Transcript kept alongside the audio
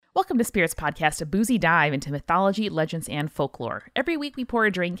Welcome to Spirits Podcast, a boozy dive into mythology, legends, and folklore. Every week we pour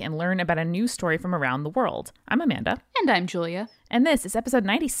a drink and learn about a new story from around the world. I'm Amanda. And I'm Julia. And this is episode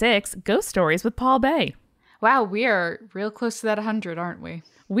 96, Ghost Stories with Paul Bay. Wow, we are real close to that 100, aren't we?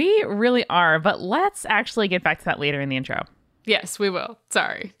 We really are, but let's actually get back to that later in the intro. Yes, we will.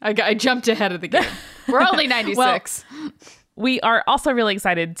 Sorry. I jumped ahead of the game. We're only 96. We are also really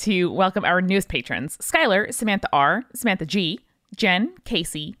excited to welcome our newest patrons, Skylar, Samantha R., Samantha G., Jen,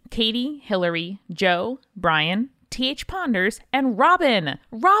 Casey, Katie, Hillary, Joe, Brian, T.H. Ponders, and Robin.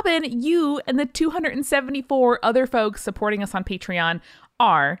 Robin, you and the 274 other folks supporting us on Patreon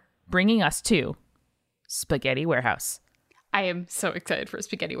are bringing us to Spaghetti Warehouse. I am so excited for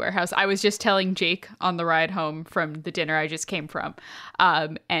Spaghetti Warehouse. I was just telling Jake on the ride home from the dinner I just came from.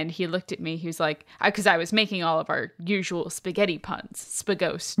 And he looked at me. He was like, because I was making all of our usual spaghetti puns,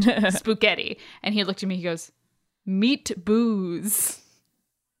 spaghost, spaghetti. And he looked at me, he goes, meat booze.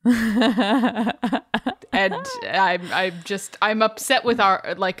 And I'm upset with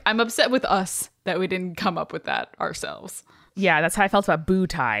I'm upset with us that we didn't come up with that ourselves. Yeah, that's how I felt about boo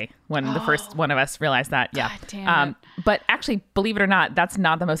tie when the first one of us realized that. Yeah. God damn it. But actually, believe it or not, that's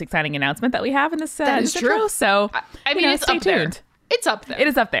not the most exciting announcement that we have in this that is intro. true. So, I mean, it's stay up tuned. there. It's up there. It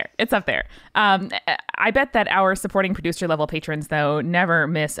is up there. It's up there. I bet that our supporting producer level patrons, though, never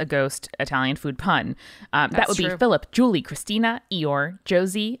miss a ghost Italian food pun. That would be true. Philip, Julie, Christina, Eeyore,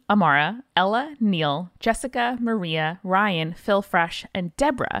 Josie, Amara, Ella, Neil, Jessica, Maria, Ryan, Phil Fresh, and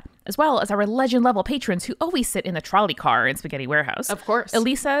Deborah, as well as our legend level patrons who always sit in the trolley car in Spaghetti Warehouse. Of course.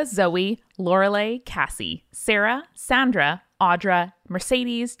 Elisa, Zoe, Lorelei, Cassie, Sarah, Sandra, Audra,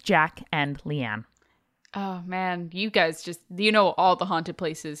 Mercedes, Jack, and Leanne. Oh, man. You guys all the haunted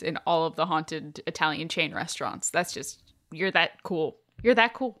places in all of the haunted Italian chain restaurants. That's just, you're that cool. You're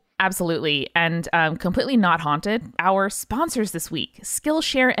that cool. Absolutely. And completely not haunted, our sponsors this week,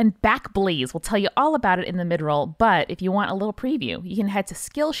 Skillshare and Backblaze. We'll tell you all about it in the mid-roll, but if you want a little preview, you can head to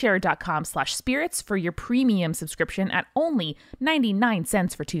Skillshare.com/spirits for your premium subscription at only 99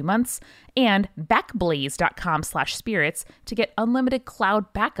 cents for 2 months, and Backblaze.com/spirits to get unlimited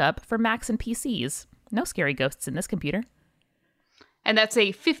cloud backup for Macs and PCs. No scary ghosts in this computer. And that's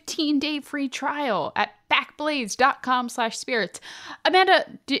a 15-day free trial at backblaze.com/spirits.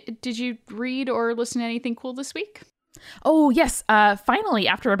 Amanda, did you read or listen to anything cool this week? Oh, yes. Finally,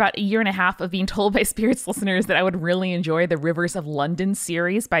 after about a year and a half of being told by Spirits listeners that I would really enjoy the Rivers of London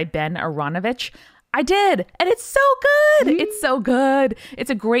series by Ben Aronovich, I did. And it's so good. It's so good. It's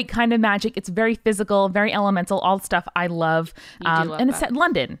a great kind of magic. It's very physical, very elemental, all the stuff I love. And it's set in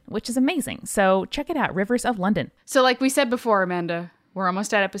London, which is amazing. So check it out, Rivers of London. So like we said before, Amanda, we're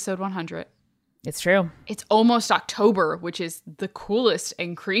almost at episode 100. It's true. It's almost October, which is the coolest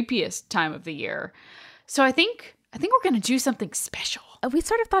and creepiest time of the year. So I think we're going to do something special. We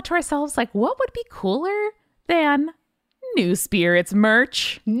sort of thought to ourselves, like, what would be cooler than New Spirits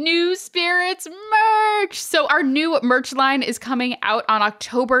merch? New Spirits merch! So our new merch line is coming out on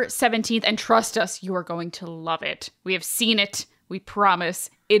October 17th, and trust us, you are going to love it. We have seen it. We promise.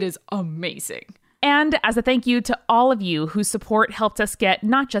 It is amazing. And as a thank you to all of you whose support helped us get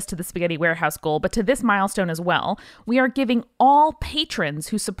not just to the Spaghetti Warehouse goal, but to this milestone as well, we are giving all patrons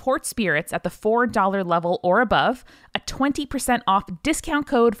who support Spirits at the $4 level or above a 20% off discount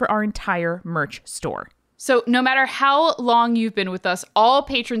code for our entire merch store. So no matter how long you've been with us, all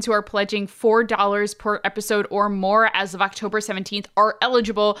patrons who are pledging $4 per episode or more as of October 17th are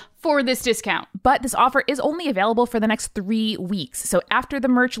eligible for this discount. But this offer is only available for the next 3 weeks. So after the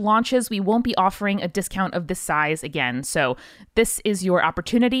merch launches, we won't be offering a discount of this size again. So this is your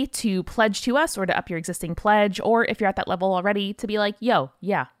opportunity to pledge to us or to up your existing pledge. Or if you're at that level already, to be like, yo,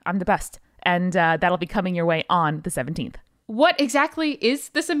 yeah, I'm the best. And that'll be coming your way on the 17th. What exactly is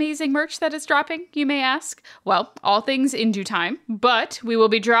this amazing merch that is dropping, you may ask? Well, all things in due time, but we will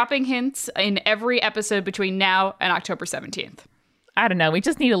be dropping hints in every episode between now and October 17th. I don't know. We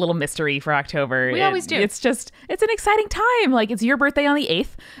just need a little mystery for October. We always do. It's an exciting time. Like, it's your birthday on the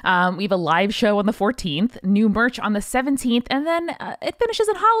 8th. We have a live show on the 14th, new merch on the 17th, and then it finishes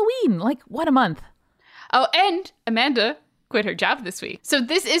on Halloween. Like, what a month. Oh, and Amanda quit her job this week. So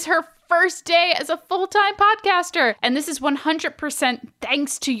this is her first day as a full-time podcaster. And this is 100%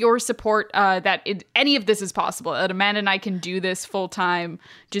 thanks to your support any of this is possible. That Amanda and I can do this full-time,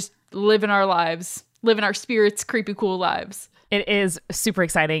 just living our lives, living our spirits, creepy, cool lives. It is super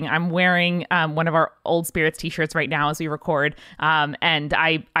exciting. I'm wearing one of our Old Spirits t-shirts right now as we record. And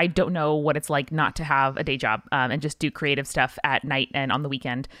I don't know what it's like not to have a day job and just do creative stuff at night and on the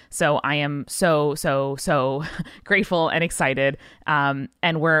weekend. So I am so grateful and excited.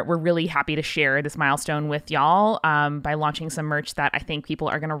 And we're really happy to share this milestone with y'all by launching some merch that I think people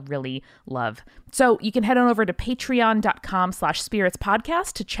are going to really love. So you can head on over to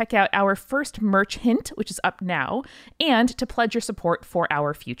patreon.com/spiritspodcast to check out our first merch hint, which is up now, and to pledge your support for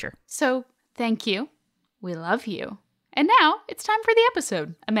our future. So thank you. We love you. And now it's time for the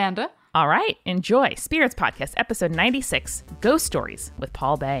episode. Amanda. All right. Enjoy Spirits Podcast, episode 96, Ghost Stories with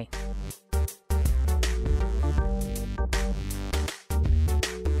Paul Bay.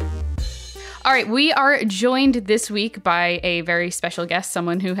 All right, we are joined this week by a very special guest,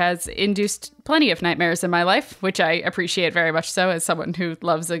 someone who has induced plenty of nightmares in my life, which I appreciate very much so as someone who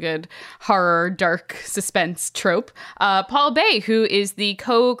loves a good horror, dark suspense trope. Paul Bay, who is the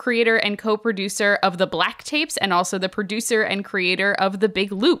co-creator and co-producer of The Black Tapes and also the producer and creator of The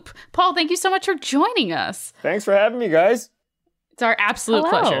Big Loop. Paul, thank you so much for joining us. Thanks for having me, guys. It's our absolute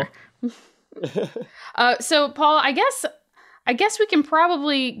pleasure. So, Paul, I guess we can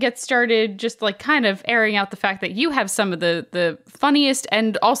probably get started just like kind of airing out the fact that you have some of the funniest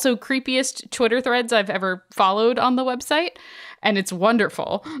and also creepiest Twitter threads I've ever followed on the website, and it's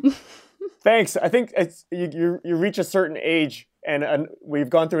wonderful. Thanks. I think it's you reach a certain age, and we've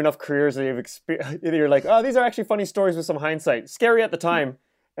gone through enough careers that you're like, oh, these are actually funny stories with some hindsight. Scary at the time,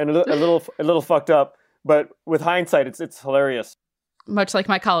 and a little fucked up, but with hindsight, it's hilarious. Much like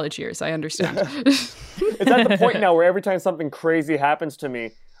my college years, I understand. It's at the point now where every time something crazy happens to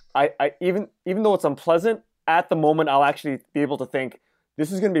me, I even though it's unpleasant, at the moment I'll actually be able to think,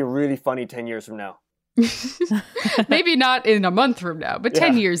 this is going to be really funny 10 years from now. Maybe not in a month from now, but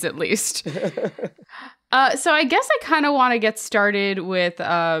 10 years at least. So I guess I kind of want to get started with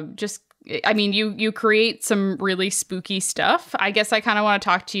you create some really spooky stuff. I guess I kind of want to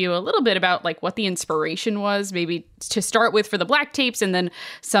talk to you a little bit about like what the inspiration was, maybe to start with for the Black Tapes, and then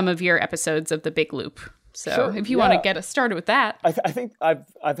some of your episodes of The Big Loop. So sure, if you want to get us started with that. I think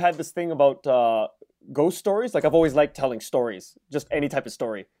I've had this thing about ghost stories. Like I've always liked telling stories, just any type of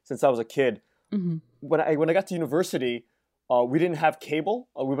story since I was a kid. Mm-hmm. When I got to university, we didn't have cable.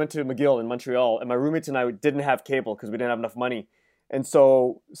 We went to McGill in Montreal, and my roommates and I didn't have cable because we didn't have enough money. And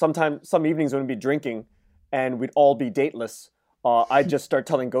so some evenings when we'd be drinking and we'd all be dateless, I'd just start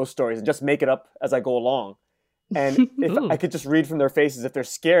telling ghost stories and just make it up as I go along. And if I could just read from their faces, if they're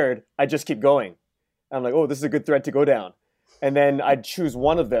scared, I'd just keep going. And I'm like, oh, this is a good thread to go down. And then I'd choose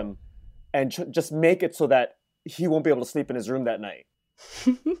one of them and just make it so that he won't be able to sleep in his room that night.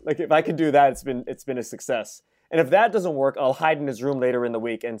 Like if I could do that, it's been a success. And if that doesn't work, I'll hide in his room later in the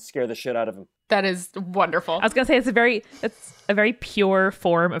week and scare the shit out of him. That is wonderful. I was going to say it's a very pure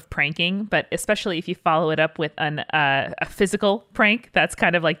form of pranking, but especially if you follow it up with a physical prank, that's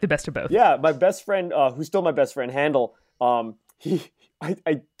kind of like the best of both. Yeah, my best friend, who's still my best friend, Handel, I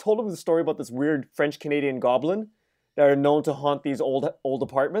told him the story about this weird French-Canadian goblin that are known to haunt these old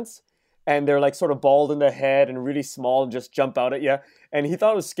apartments. And they're like sort of bald in the head and really small and just jump out at you. And he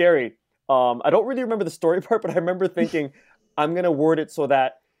thought it was scary. I don't really remember the story part, but I remember thinking, I'm going to word it so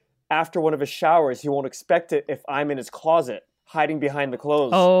that after one of his showers, he won't expect it if I'm in his closet, hiding behind the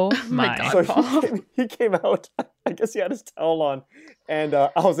clothes. Oh, my God. So he came out, I guess he had his towel on, and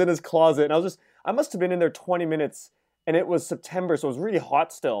I was in his closet, and I must have been in there 20 minutes, and it was September, so it was really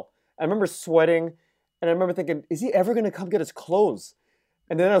hot still. I remember sweating, and I remember thinking, is he ever going to come get his clothes?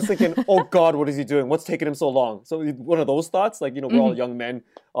 And then I was thinking, oh God, what is he doing? What's taking him so long? So one of those thoughts, like, we're all young men.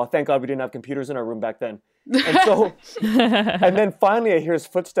 Thank God we didn't have computers in our room back then. And so, and then finally I hear his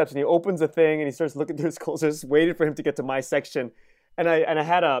footsteps and he opens the thing and he starts looking through his clothes. I just waited for him to get to my section. And I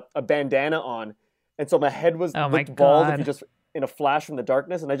had a bandana on. And so my head was looked bald if you just in a flash from the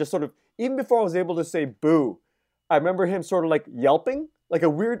darkness. And I just sort of, even before I was able to say boo, I remember him sort of like yelping, like a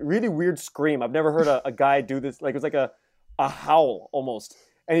really weird scream. I've never heard a guy do this. Like it was like a howl almost.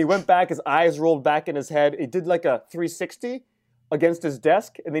 And he went back, his eyes rolled back in his head. He did like a 360 against his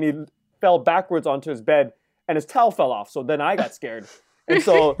desk, and then he fell backwards onto his bed, and his towel fell off. So then I got scared. And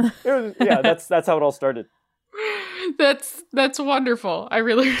so that's how it all started. That's wonderful. I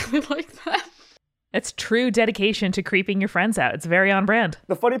really, really like that. It's true dedication to creeping your friends out. It's very on brand.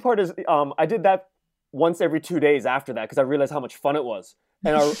 The funny part is I did that once every 2 days after that because I realized how much fun it was.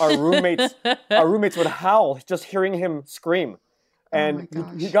 And our roommates would howl just hearing him scream. And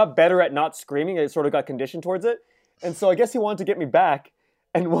he got better at not screaming. I sort of got conditioned towards it. And so I guess he wanted to get me back.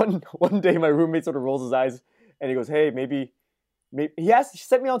 And one day my roommate sort of rolls his eyes and he goes, hey, maybe he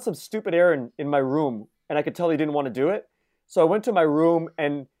sent me on some stupid errand in my room. And I could tell he didn't want to do it. So I went to my room,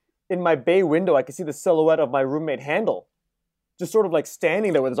 and in my bay window, I could see the silhouette of my roommate Handel, just sort of like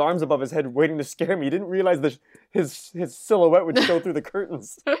standing there with his arms above his head, waiting to scare me. He didn't realize that his silhouette would show through the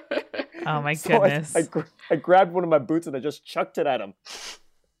curtains. Oh my So goodness. I grabbed one of my boots and I just chucked it at him.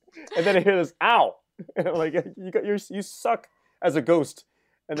 And then I hear this, ow! And I'm like, you suck as a ghost.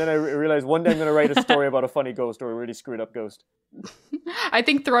 And then I realized one day I'm going to write a story about a funny ghost or a really screwed up ghost. I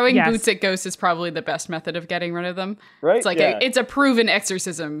think throwing Yes. boots at ghosts is probably the best method of getting rid of them. Right? It's like Yeah. it's a proven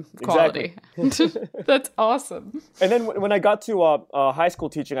exorcism quality. That's awesome. And then when I got to high school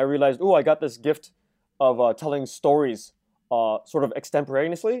teaching, I realized, I got this gift of telling stories sort of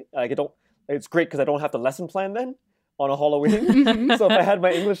extemporaneously. It's great because I don't have to lesson plan then on a Halloween. So if I had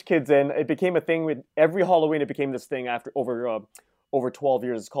my English kids in, it became a thing with every Halloween. It became this thing after over 12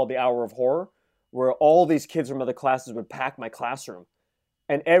 years. It's called the Hour of Horror, where all these kids from other classes would pack my classroom.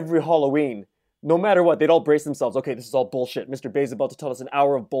 And every Halloween, no matter what, they'd all brace themselves. Okay, this is all bullshit. Mr. Bay's about to tell us an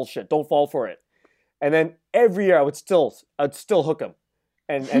hour of bullshit. Don't fall for it. And then every year I'd still hook him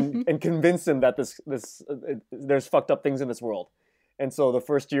and convince him that there's fucked up things in this world. And so the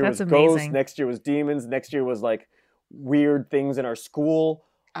first year That's was ghosts, amazing. next year was demons, next year was like weird things in our school.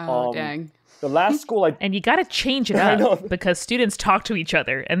 Oh, dang. The last school And you got to change it I know. up because students talk to each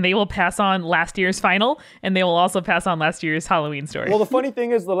other and they will pass on last year's final and they will also pass on last year's Halloween story. Well, the funny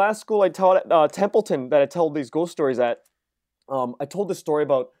thing is, the last school I taught at Templeton that I told these ghost stories at, I told this story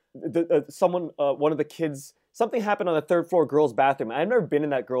about one of the kids. Something happened on the third floor girls' bathroom. I've never been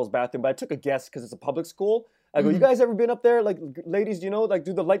in that girls' bathroom, but I took a guess because it's a public school. I go, you guys ever been up there? Like, ladies, do you know, like,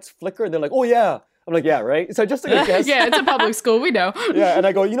 do the lights flicker? And they're like, oh yeah. I'm like, yeah, right. So I just took a guess. Yeah, it's a public school. We know. Yeah, and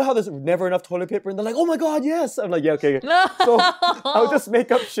I go, you know how there's never enough toilet paper? And they're like, oh my God, yes. I'm like, yeah, okay. So I would just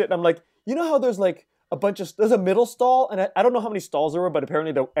make up shit. And I'm like, you know how there's like there's a middle stall? And I don't know how many stalls there were, but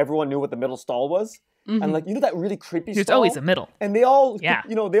apparently everyone knew what the middle stall was. And like, you know that really creepy There's stall? always a middle. And they all, Yeah.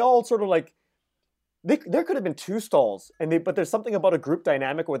 they all sort of like, there could have been two stalls. But there's something about a group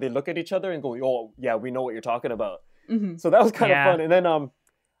dynamic where they look at each other and go, oh, yeah, we know what you're talking about. So that was kind of fun. And then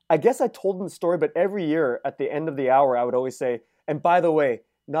I guess I told them the story, but every year at the end of the hour, I would always say, and by the way,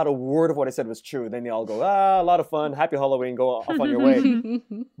 not a word of what I said was true. Then they all go, a lot of fun. Happy Halloween. Go off on your way.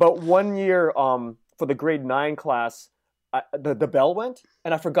 But one year for the grade 9 class, the bell went,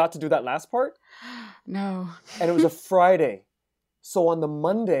 and I forgot to do that last part. No. And it was a Friday. So on the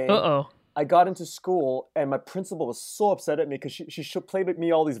Monday, I got into school, and my principal was so upset at me because she played with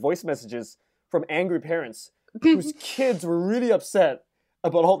me all these voice messages from angry parents whose kids were really upset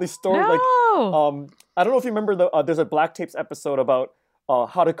about all these stories. No. Like, I don't know if you remember there's a Black Tapes episode about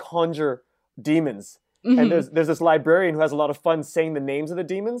how to conjure demons. And there's this librarian who has a lot of fun saying the names of the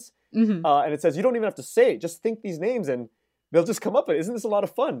demons. And it says, you don't even have to say it. Just think these names and they'll just come up. Isn't this a lot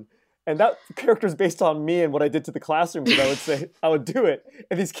of fun? And that character is based on me and what I did to the classroom, because I would say, I would do it.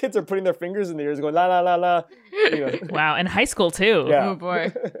 And these kids are putting their fingers in their ears going, la, la, la, la. You know. Wow. And high school too. Yeah. Oh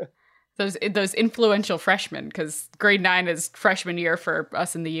boy. Those influential freshmen, because grade 9 is freshman year for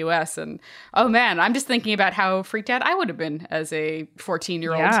us in the US. And oh man, I'm just thinking about how freaked out I would have been as a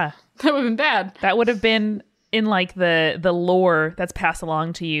 14-year-old. Yeah. That would have been bad. That would have been in like the lore that's passed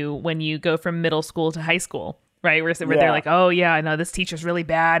along to you when you go from middle school to high school, right? Where they're like, oh yeah, no, this teacher's really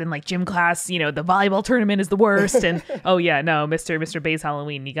bad, and like gym class, the volleyball tournament is the worst, and oh yeah, no, Mr. Bay's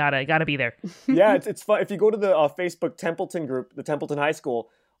Halloween, you gotta be there. Yeah, it's fun. If you go to the Facebook Templeton group, the Templeton High School,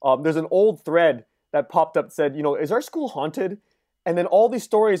 there's an old thread that popped up that said, is our school haunted? And then all these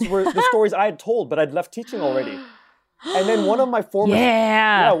stories were the stories I had told, but I'd left teaching already. And then one of my former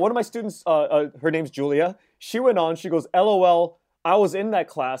one of my students, her name's Julia, she went on, she goes, LOL, I was in that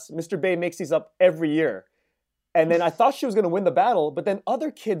class. Mr. Bay makes these up every year. And then I thought she was going to win the battle, but then other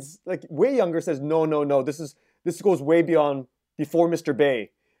kids, like way younger, says, no, this goes way before Mr.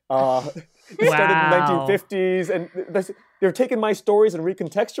 Bay. It started in the 1950s, and they're taking my stories and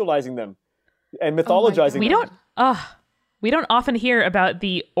recontextualizing them and mythologizing them. We don't often hear about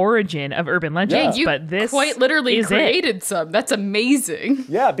the origin of urban legends, You but this quite literally is created some. That's amazing.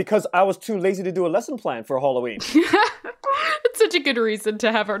 Yeah, because I was too lazy to do a lesson plan for Halloween. It's such a good reason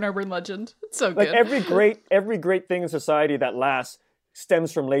to have an urban legend. It's so Like good. every great thing in society that lasts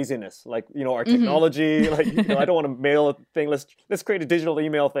stems from laziness. Like, our technology, like, I don't want to mail a thing. Let's create a digital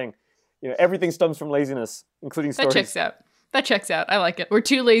email thing. Everything stems from laziness, including stories. That checks out. I like it. We're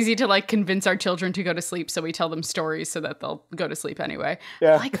too lazy to like convince our children to go to sleep, so we tell them stories so that they'll go to sleep anyway.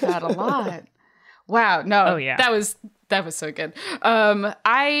 Yeah. I like that a lot. Wow. No. Oh, yeah. That was so good.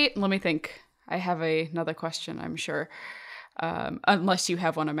 Let me think. I have another question, I'm sure. Unless you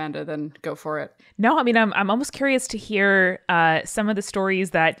have one, Amanda, then go for it. No, I mean, I'm almost curious to hear some of the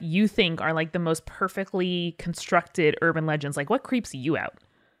stories that you think are like the most perfectly constructed urban legends. Like, what creeps you out?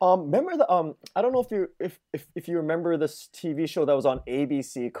 Remember the I don't know if you remember this TV show that was on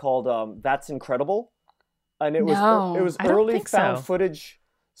ABC called That's Incredible, and it was No, it was I don't early think found so. footage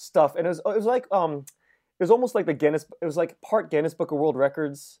stuff, and it was like it was almost like it was like part Guinness Book of World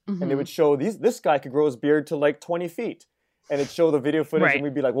Records, and they would show this guy could grow his beard to like 20 feet, and it'd show the video footage, Right. and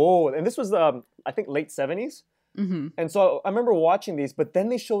we'd be like, whoa! And this was I think late 70s, and so I remember watching these, but then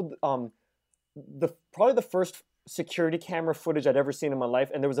they showed probably the first security camera footage I'd ever seen in my life,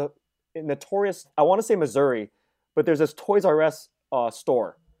 and there was a notorious, I want to say Missouri, but there's this Toys R Us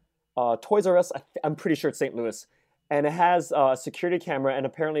store. Toys R Us, I'm pretty sure it's St. Louis, and it has a security camera, and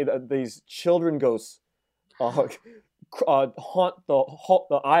apparently these children ghosts haunt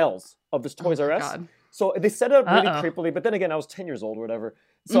the aisles of this Toys R Us. God. So they set it up really Uh-oh. creepily, but then again, I was 10 years old or whatever,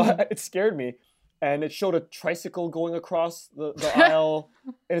 so it scared me. And it showed a tricycle going across the aisle,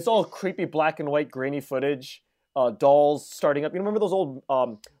 and it's all creepy black and white grainy footage. Dolls starting up. You remember those old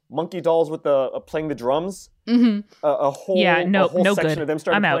monkey dolls with the playing the drums? Mm-hmm. A whole No section good. of them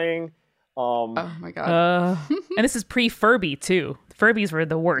started I'm out. playing. Oh my God. And this is pre-Furby too. Furbies were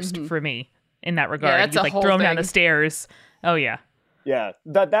the worst for me in that regard. that's You'd a like whole throw them down the thing. stairs. Oh yeah. Yeah,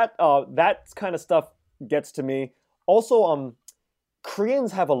 that kind of stuff gets to me. Also,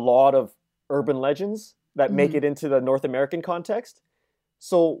 Koreans have a lot of urban legends that make it into the North American context.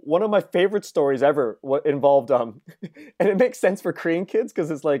 So one of my favorite stories ever involved and it makes sense for Korean kids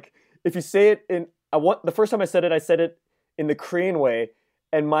because it's like if you say it the first time I said it in the Korean way,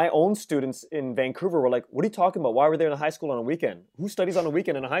 and my own students in Vancouver were like, "What are you talking about? Why were they in a high school on a weekend? Who studies on a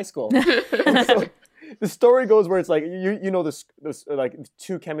weekend in a high school?" And so the story goes where it's like you know this like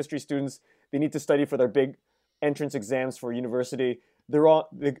two chemistry students, they need to study for their big entrance exams for university. They're all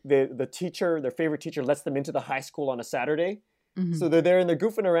the teacher, their favorite teacher, lets them into the high school on a Saturday. So they're there and they're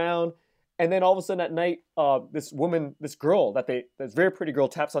goofing around, and then all of a sudden at night, this girl this very pretty girl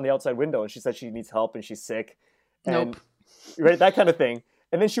taps on the outside window, and she says she needs help and she's sick, and, Nope. right, that kind of thing.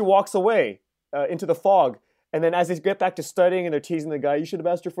 And then she walks away into the fog, and then as they get back to studying and they're teasing the guy, you should have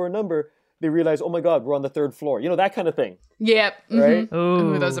asked her for a number. They realize, oh my God, we're on the third floor. You know, that kind of thing, Yep. right?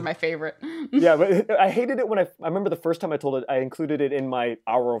 Ooh. Ooh, those are my favorite. Yeah, but I hated it when I remember the first time I told it, I included it in my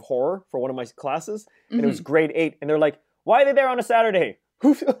hour of horror for one of my classes, and it was grade 8, and they're like, why are they there on a Saturday?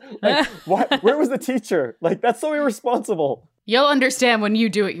 Where was the teacher? Like, that's so irresponsible. You'll understand when you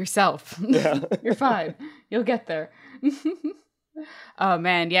do it yourself. Yeah. You're fine. You'll get there. Oh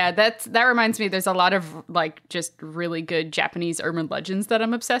man, yeah, that reminds me there's a lot of like just really good Japanese urban legends that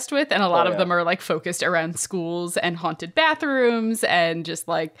I'm obsessed with, and a lot of yeah. them are like focused around schools and haunted bathrooms and just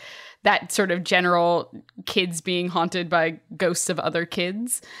like that sort of general kids being haunted by ghosts of other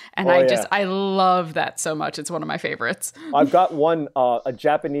kids. And Oh, I love that so much. It's one of my favorites. I've got one, a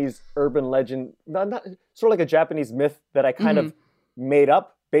Japanese urban legend, not sort of like a Japanese myth that I kind of made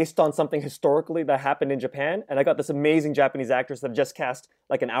up based on something historically that happened in Japan. And I got this amazing Japanese actress that I just cast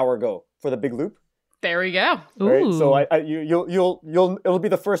like an hour ago for The Big Loop. There we go. Right? Ooh. So it'll be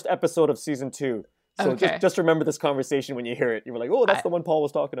the first episode of season 2. So Okay. just remember this conversation when you hear it. You were like, oh, that's the one Paul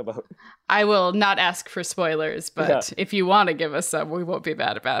was talking about. I will not ask for spoilers, but Yeah. if you want to give us some, we won't be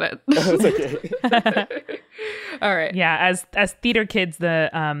bad about it. It's okay. All right. Yeah, as theater kids, the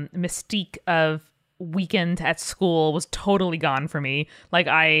mystique of weekend at school was totally gone for me. Like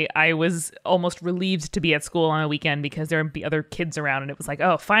I was almost relieved to be at school on a weekend because there would be other kids around, and it was like,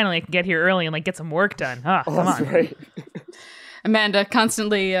 oh, finally I can get here early and like get some work done. Come That's on. right. Amanda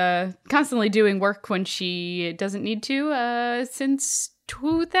constantly doing work when she doesn't need to since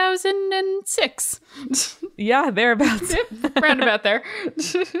 2006. Yeah, thereabouts. Round about there.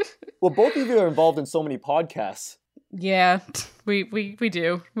 Well, both of you are involved in so many podcasts. Yeah, we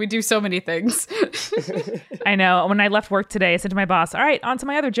do. We do so many things. I know. When I left work today, I said to my boss, all right, on to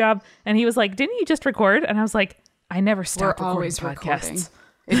my other job. And he was like, didn't you just record? And I was like, I never stop We're recording always podcasts. recording.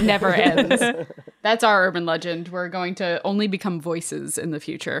 It never ends. That's our urban legend. We're going to only become voices in the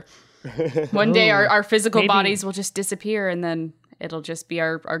future. One day our physical maybe. bodies will just disappear, and then it'll just be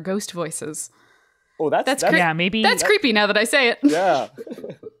our ghost voices. Oh, that's Yeah, maybe. That's creepy now that I say it. yeah.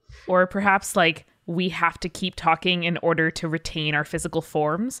 Or perhaps like we have to keep talking in order to retain our physical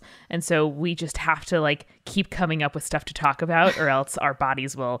forms. And so we just have to like keep coming up with stuff to talk about, or else our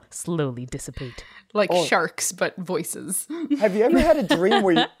bodies will slowly dissipate. Like sharks, but voices. Have you ever had a dream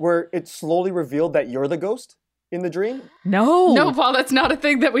where it slowly revealed that you're the ghost in the dream? No. No, Paul, that's not a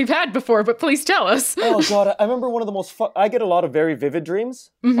thing that we've had before, but please tell us. Oh God, I remember one of the most I get a lot of very vivid dreams.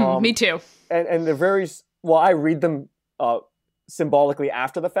 Me too. And they're very, well, I read them symbolically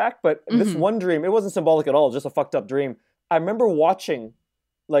after the fact, but this one dream, it wasn't symbolic at all, just a fucked up dream. I remember watching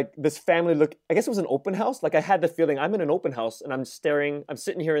like this family look, I guess it was an open house. Like I had the feeling I'm in an open house and I'm sitting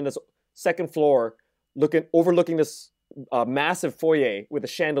here in this second floor overlooking this massive foyer with a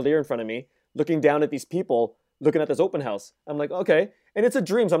chandelier in front of me, looking down at these people, looking at this open house. I'm like, okay. And it's a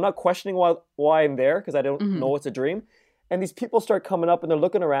dream, so I'm not questioning why I'm there because I don't know it's a dream. And these people start coming up and they're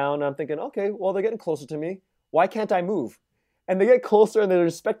looking around and I'm thinking, okay, well, they're getting closer to me. Why can't I move? And they get closer and they're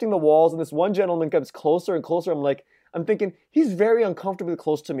inspecting the walls and this one gentleman comes closer and closer. I'm thinking, he's very uncomfortably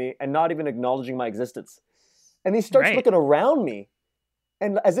close to me and not even acknowledging my existence. And he starts looking around me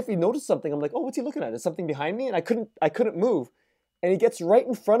and as if he noticed something. I'm like, oh, what's he looking at? Is something behind me? And I couldn't move. And he gets right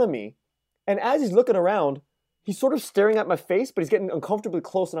in front of me. And as he's looking around, he's sort of staring at my face, but he's getting uncomfortably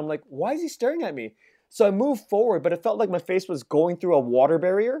close. And I'm like, why is he staring at me? So I moved forward, but it felt like my face was going through a water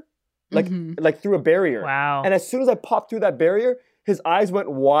barrier, like through a barrier. Wow. And as soon as I popped through that barrier, his eyes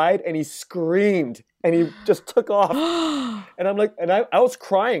went wide and he screamed and he just took off. And I'm like, and I was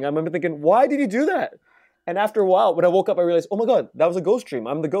crying. I remember thinking, why did he do that? And after a while, when I woke up, I realized, oh my God, that was a ghost dream.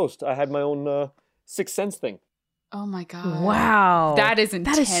 I'm the ghost. I had my own sixth sense thing. Oh my God. Wow. That is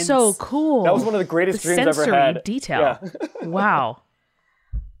intense. That is so cool. That was one of the greatest dreams I've ever had. Sensory detail. Yeah. Wow.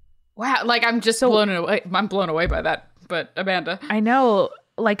 Wow. Like I'm just blown away. I'm blown away by that. But Amanda. I know.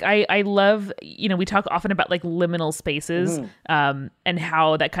 Like I love, we talk often about like liminal spaces and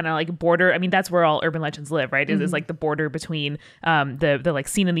how that kind of like border. I mean, that's where all urban legends live, right? Is like the border between the like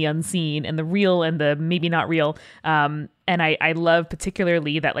seen and the unseen and the real and the maybe not real. And I love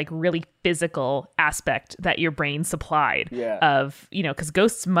particularly that like really physical aspect that your brain supplied of, because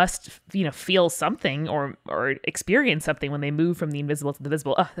ghosts must, feel something or experience something when they move from the invisible to the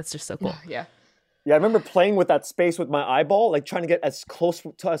visible. Oh, that's just so cool. Yeah. Yeah, I remember playing with that space with my eyeball, like trying to get as close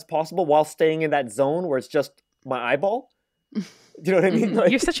to as possible while staying in that zone where it's just my eyeball. Do you know what I mean?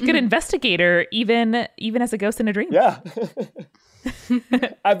 Like, you're such a good investigator, even as a ghost in a dream. Yeah.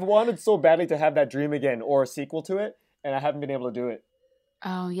 I've wanted so badly to have that dream again or a sequel to it, and I haven't been able to do it.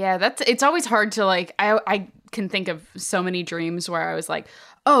 Oh, yeah. It's always hard to like, I can think of so many dreams where I was like,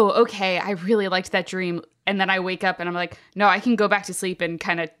 oh, okay, I really liked that dream. And then I wake up and I'm like, no, I can go back to sleep and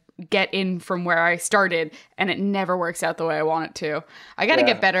kind of get in from where I started, and it never works out the way I want it to. I got to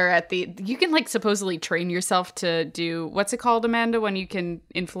get better at you can like supposedly train yourself to do, what's it called, Amanda, when you can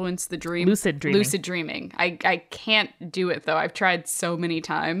influence the dream? Lucid dreaming. Lucid dreaming. I can't do it though. I've tried so many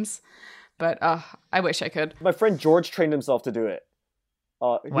times, but I wish I could. My friend George trained himself to do it.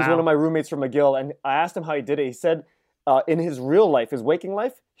 He's one of my roommates from McGill, and I asked him how he did it. He said in his real life, his waking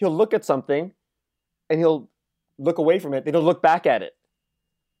life, he'll look at something and he'll look away from it, then he'll look back at it.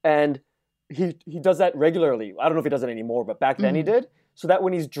 And he does that regularly. I don't know if he does it anymore, but back then he did. So that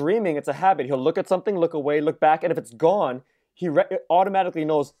when he's dreaming, it's a habit. He'll look at something, look away, look back, and if it's gone, he automatically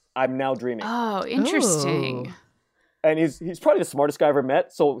knows I'm now dreaming. Oh, interesting. Ooh. And he's probably the smartest guy I ever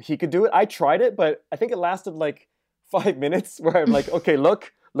met, so he could do it. I tried it, but I think it lasted like 5 minutes where I'm like, okay,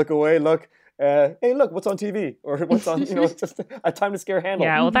 look away, look. Hey, look, what's on TV? Or what's on, just a time to scare handle.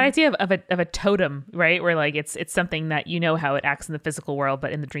 Yeah, well, that idea of a totem, right? Where like it's something that how it acts in the physical world,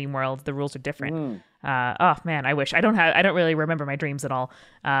 but in the dream world, the rules are different. Oh man, I wish. I don't really remember my dreams at all,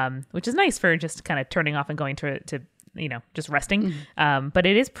 which is nice for just kind of turning off and going to just resting. But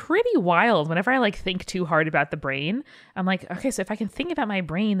it is pretty wild. Whenever I like think too hard about the brain, I'm like, okay, so if I can think about my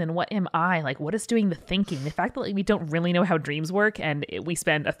brain, then what am I? Like, what is doing the thinking? The fact that like, we don't really know how dreams work and we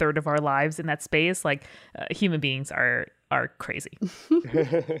spend a third of our lives in that space, like human beings are crazy.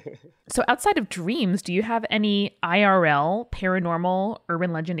 So outside of dreams, do you have any IRL, paranormal,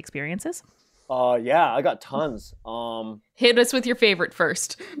 urban legend experiences? Yeah, I got tons. Hit us with your favorite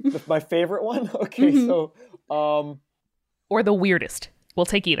first. My favorite one? Okay, so... or the weirdest. We'll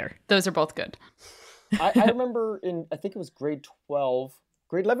take either. Those are both good. I remember I think it was grade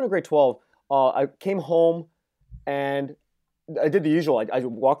 11 or grade 12, I came home and I did the usual. I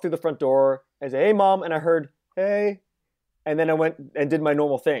walked through the front door, I said, hey mom, and I heard, hey, and then I went and did my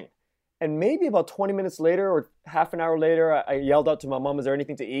normal thing. And maybe about 20 minutes later or half an hour later, I yelled out to my mom, is there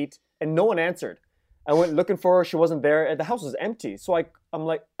anything to eat? And no one answered. I went looking for her. She wasn't there. And the house was empty. So I'm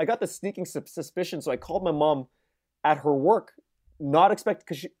like, I got the sneaking suspicion. So I called my mom at her work, not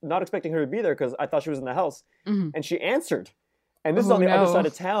expecting her to be there because I thought she was in the house. And she answered. And this is on the other side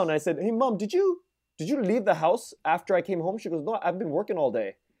of town. And I said, hey, mom, did you leave the house after I came home? She goes, no, I've been working all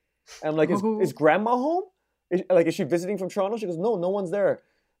day. And I'm like, is grandma home? Is she visiting from Toronto? She goes, no one's there.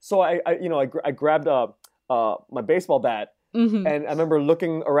 So I grabbed my baseball bat and I remember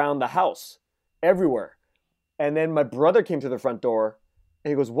looking around the house everywhere. And then my brother came to the front door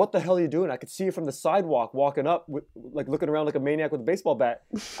And he goes, "What the hell are you doing?" I could see you from the sidewalk walking up, like looking around like a maniac with a baseball bat.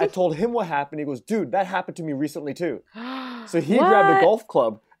 I told him what happened. He goes, "Dude, that happened to me recently too." So he grabbed a golf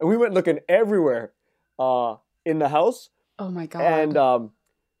club, and we went looking everywhere in the house. Oh my God. And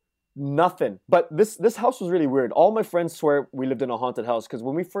nothing. But this house was really weird. All my friends swear we lived in a haunted house because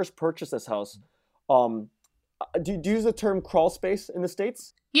when we first purchased this house, do you use the term crawl space in the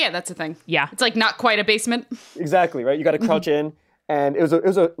States? Yeah, that's a thing. Yeah. It's like not quite a basement. Exactly, right? You got to crouch in. And it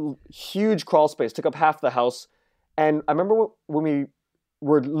was a huge crawl space, took up half the house. And I remember when we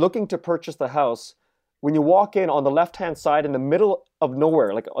were looking to purchase the house, when you walk in on the left-hand side in the middle of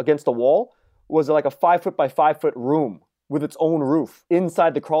nowhere, like against the wall, was like a 5 foot by 5 foot room with its own roof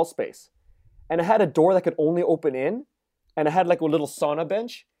inside the crawl space. And it had a door that could only open in, and it had like a little sauna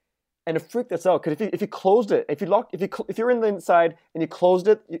bench. And it freaked us out because if you closed it, if you're in the inside and you closed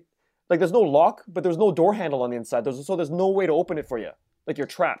it, like there's no lock, but there's no door handle on the inside. So there's no way to open it for you. Like you're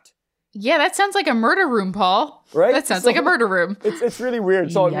trapped. Yeah, that sounds like a murder room, Paul. Right? That sounds like a murder room. It's really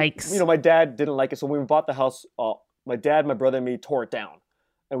weird. So Yikes. my dad didn't like it. So when we bought the house, my dad, my brother, and me tore it down,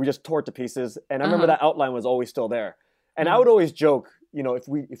 and we just tore it to pieces. And I remember that outline was always still there. And I would always joke,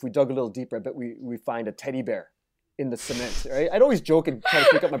 if we dug a little deeper, I bet we find a teddy bear in the cement. Right? I'd always joke and try to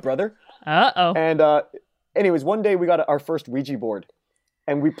freak out my brother. Uh-oh. And anyways, one day we got our first Ouija board.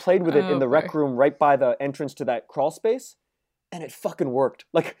 And we played with it in the rec room right by the entrance to that crawl space. And it fucking worked.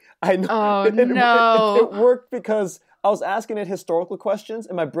 Like, I know. Oh, no. It worked because I was asking it historical questions.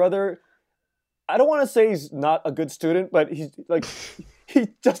 And my brother, I don't want to say he's not a good student, but he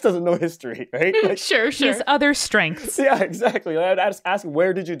just doesn't know history, right? Like, Sure. He has other strengths. Yeah, exactly. I'd ask him,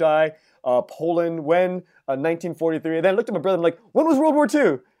 where did you die? Poland, when? 1943. And then I looked at my brother and I'm like, when was World War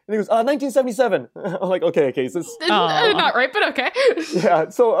II? And he goes, 1977. I'm like, okay. So Not right, but okay. yeah,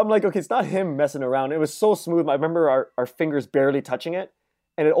 so I'm like, okay, it's not him messing around. It was so smooth. I remember our fingers barely touching it,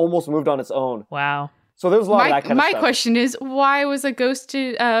 and it almost moved on its own. Wow. So there was a lot of that kind of stuff. My question is, why was a ghost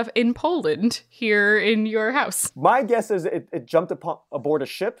in Poland here in your house? My guess is it jumped aboard a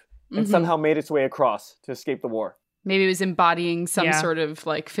ship and somehow made its way across to escape the war. Maybe it was embodying some sort of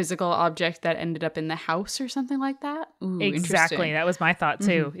like physical object that ended up in the house or something like that. Ooh, Exactly. That was my thought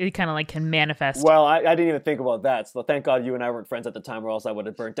too. It kind of like can manifest. Well, I didn't even think about that. So thank God you and I weren't friends at the time, or else I would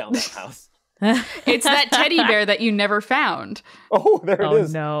have burnt down that house. It's that teddy bear that you never found. Oh, there it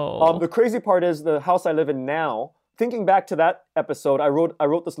is. No. The crazy part is the house I live in now. Thinking back to that episode, I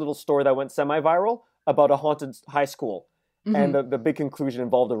wrote this little story that went semi-viral about a haunted high school, and the big conclusion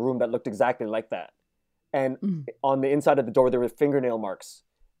involved a room that looked exactly like that. And on the inside of the door, there were fingernail marks.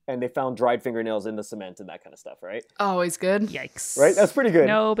 And they found dried fingernails in the cement and that kind of stuff, right? Always good. Yikes. Right? That's pretty good.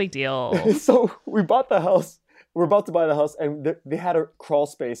 No big deal. So we bought the house. We're about to buy the house. And they had a crawl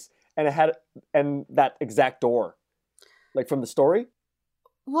space. And it had that exact door. Like from the story.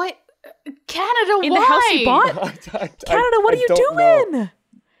 What? Canada, In why? the house you bought? Canada, what are you don't doing? know.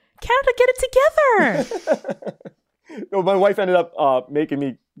 Canada, get it together. No, my wife ended up making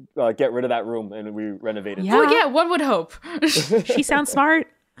me get rid of that room, and we renovated. Yeah. Well, yeah, one would hope. She sounds smart.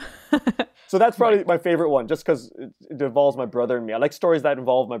 So that's probably my favorite one, just because it involves my brother and me. I like stories that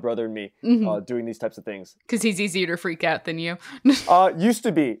involve my brother and me doing these types of things. Because he's easier to freak out than you. Used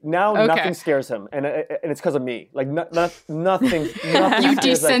to be. Now Okay. nothing scares him, and it's because of me. Like nothing. You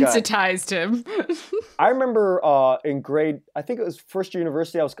scares that guy. desensitized him. I remember in grade, I think it was first year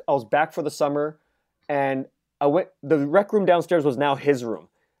university. I was back for the summer, and I went. The rec room downstairs was now his room.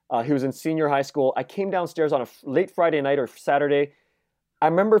 He was in senior high school. I came downstairs on a late Friday night or Saturday. I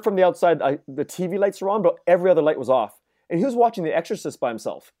remember from the outside, the TV lights were on, but every other light was off. And he was watching The Exorcist by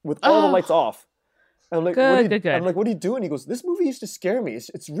himself with all the lights off. And I'm like, Good. I'm like, what are you doing? He goes, this movie used to scare me.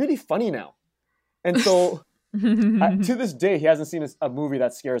 It's really funny now. And so to this day, he hasn't seen a movie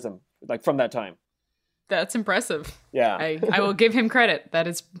that scares him, like from that time. That's impressive. Yeah. I will give him credit. That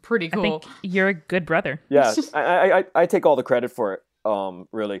is pretty I cool. think you're a good brother. Yeah. I take all the credit for it,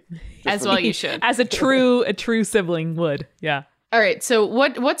 really. As well you should. As a true sibling would. Yeah. All right, so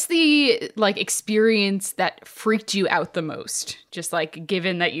what's the like experience that freaked you out the most? Just like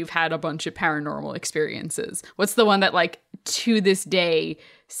given that you've had a bunch of paranormal experiences, what's the one that like to this day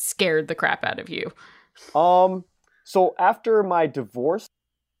scared the crap out of you? So after my divorce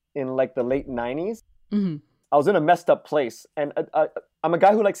in like the late 90s, I was in a messed up place, and I'm a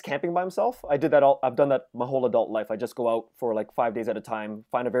guy who likes camping by himself. I've done that my whole adult life. I just go out for like 5 days at a time,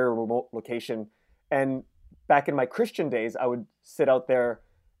 find a very remote location, and back in my Christian days, I would sit out there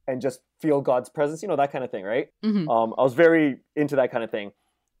and just feel God's presence, that kind of thing, right? I was very into that kind of thing.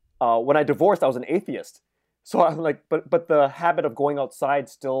 When I divorced, I was an atheist. So I'm like, but the habit of going outside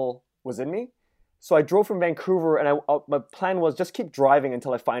still was in me. So I drove from Vancouver, and my plan was just keep driving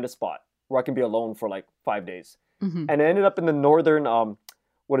until I find a spot where I can be alone for like 5 days. Mhm. And I ended up in the northern,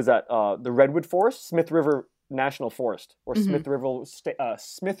 what is that? The Redwood Forest, Smith River National Forest, or Smith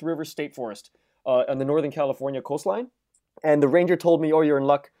River State Forest, on the Northern California coastline. And the ranger told me, "Oh, you're in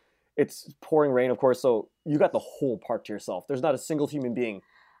luck. It's pouring rain, of course, so you got the whole park to yourself. There's not a single human being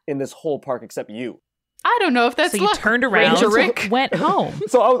in this whole park except you." I don't know if that's So you luck, turned around, Ranger Rick. went home.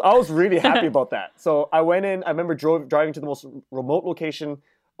 So I was really happy about that. So I went in. I remember driving to the most remote location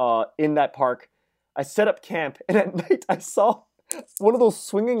in that park. I set up camp, and at night I saw one of those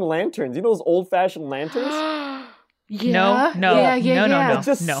swinging lanterns. You know those old-fashioned lanterns? Yeah. No. It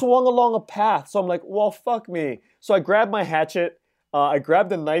just swung along a path. So I'm like, well, fuck me. So I grabbed my hatchet. I grabbed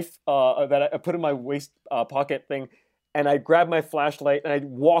the knife that I put in my waist pocket thing, and I grabbed my flashlight, and I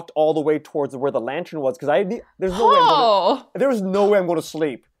walked all the way towards where the lantern was, because there was no way I'm going to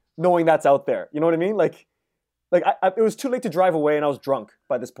sleep knowing that's out there. You know what I mean? Like it was too late to drive away, and I was drunk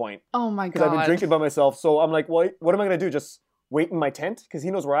by this point Oh my because I've been god. drinking by myself. So I'm like, well, what am I going to do? Just wait in my tent? Because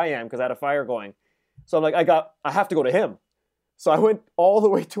he knows where I am because I had a fire going. So I'm like, I have to go to him. So I went all the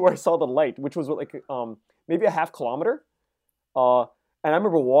way to where I saw the light, which was like maybe a half kilometer. And I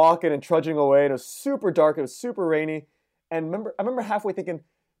remember walking and trudging away, and it was super dark. It was super rainy. And I remember halfway thinking,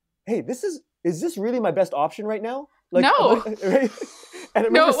 hey, is this really my best option right now? Like, No. Right? And I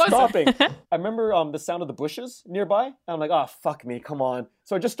No, remember it wasn't. stopping. I remember the sound of the bushes nearby. And I'm like, oh, fuck me, come on.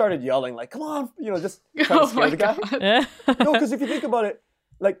 So I just started yelling, like, come on, just trying to Oh scare my the guy. god. No, because if you think about it,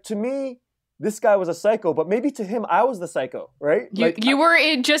 like, to me, this guy was a psycho, but maybe to him, I was the psycho, right? You were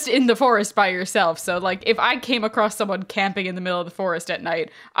just in the forest by yourself, so like if I came across someone camping in the middle of the forest at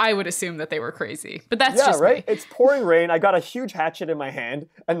night, I would assume that they were crazy. But that's just right? me. It's pouring rain. I got a huge hatchet in my hand,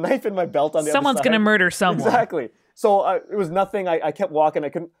 a knife in my belt on the Someone's other side. gonna murder someone. Exactly. So it was nothing. I kept walking.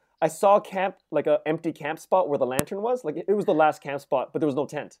 I saw a camp, like an empty camp spot where the lantern was. Like it was the last camp spot, but there was no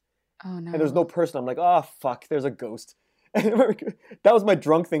tent. Oh no. And there was no person. I'm like, oh, fuck, there's a ghost. And that was my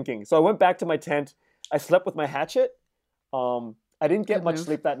drunk thinking. So I went back to my tent. I slept with my hatchet. I didn't get Good much move.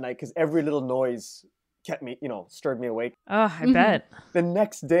 sleep that night because every little noise kept me, stirred me awake. Oh, I bet. The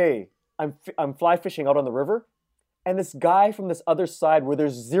next day, I'm fly fishing out on the river, and this guy from this other side where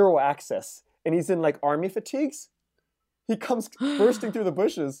there's zero access, and he's in like army fatigues, he comes bursting through the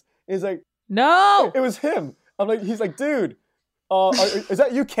bushes. He's like, No. it was him. He's like, dude, is that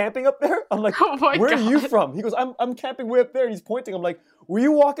you camping up there? I'm like, Oh my where are you God. from? He goes, I'm camping way up there. And he's pointing. I'm like, were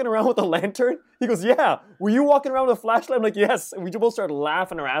you walking around with a lantern? He goes, yeah. Were you walking around with a flashlight? I'm like, yes. And we both started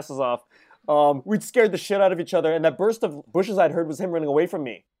laughing our asses off. We'd scared the shit out of each other. And that burst of bushes I'd heard was him running away from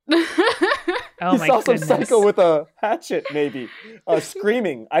me. Oh He my saw some goodness. psycho with a hatchet, maybe,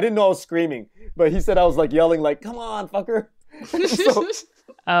 screaming. I didn't know I was screaming, but he said I was like yelling, like, "Come on, fucker!" so,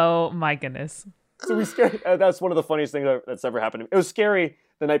 Oh my goodness. so we scared. That's one of the funniest things that's ever happened to me. It was scary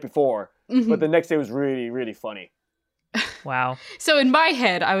the night before, but the next day was really, really funny. Wow. So in my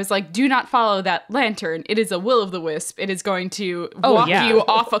head, I was like, do not follow that lantern. It is a will-o'-the-wisp. It is going to walk yeah. you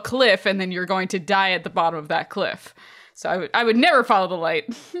off a cliff, and then you're going to die at the bottom of that cliff. So I would never follow the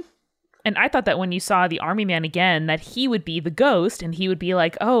light. And I thought that when you saw the army man again, that he would be the ghost, and he would be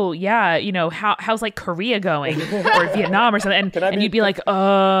like, "Oh yeah, how's like Korea going, or Vietnam, or something?" And you'd be like,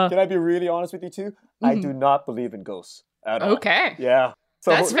 Can I be really honest with you too? I do not believe in ghosts at all. Okay. Yeah. So,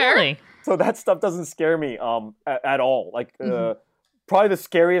 That's fair. really? So that stuff doesn't scare me at all. Like probably the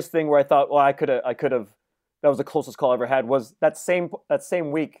scariest thing where I thought, well, I could have that was the closest call I ever had was that same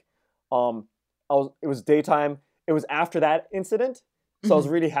week. It was daytime. It was after that incident, so I was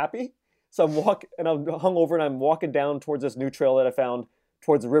really happy. So I'm hungover and I'm walking down towards this new trail that I found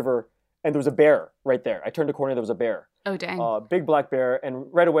towards the river, and there was a bear right there. I turned a corner, there was a bear, Oh, dang. big black bear, and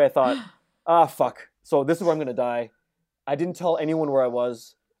right away I thought, fuck. So this is where I'm gonna die. I didn't tell anyone where I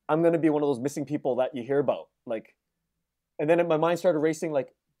was. I'm gonna be one of those missing people that you hear about, like. And then my mind started racing,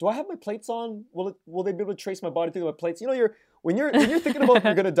 like, do I have my plates on? Will they be able to trace my body through my plates? When you're thinking about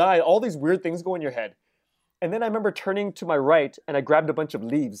you're gonna die, all these weird things go in your head. And then I remember turning to my right, and I grabbed a bunch of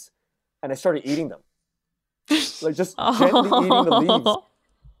leaves, and I started eating them, like just gently eating the leaves.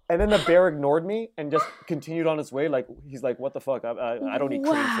 And then the bear ignored me and just continued on his way. Like he's like, "What the fuck? I don't eat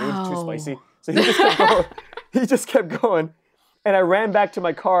Korean food; it's too Wow. spicy." So he just kept going. He just kept going, and I ran back to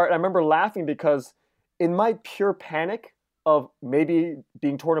my car. And I remember laughing because, in my pure panic of maybe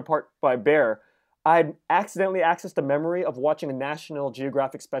being torn apart by a bear, I had accidentally accessed a memory of watching a National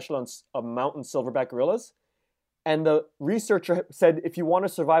Geographic special on mountain silverback gorillas. And the researcher said, if you want to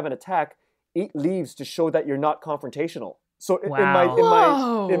survive an attack, eat leaves to show that you're not confrontational. So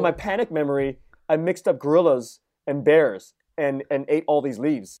Wow. in my panic memory, I mixed up gorillas and bears and ate all these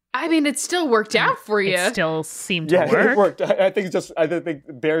leaves. I mean, it still worked out for you. It still seemed to Yeah, work. it worked. I think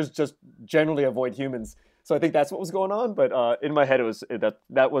bears just generally avoid humans. So I think that's what was going on. But in my head, it was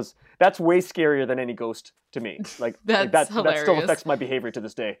that's way scarier than any ghost to me. That still hilarious. affects my behavior to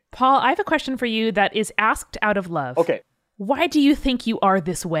this day. Paul, I have a question for you that is asked out of love. Okay. Why do you think you are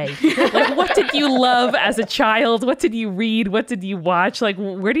this way? Like, what did you love as a child? What did you read? What did you watch? Like,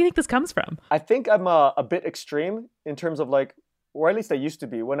 where do you think this comes from? I think I'm a bit extreme in terms of like, or at least I used to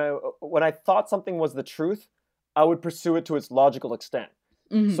be. When I thought something was the truth, I would pursue it to its logical extent.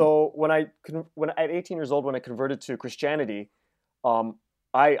 Mhm. So when at 18 years old, when I converted to Christianity,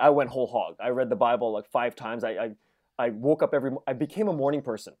 I went whole hog. I read the Bible like 5 times. I woke up I became a morning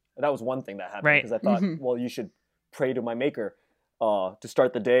person. That was one thing that happened Right. because I thought, well, you should pray to my maker to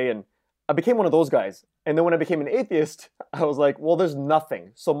start the day. And I became one of those guys. And then when I became an atheist, I was like, well, there's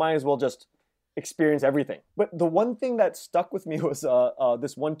nothing. So might as well just experience everything. But the one thing that stuck with me was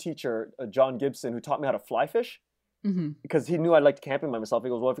this one teacher, John Gibson, who taught me how to fly fish. Mhm. Because he knew I liked camping by myself. He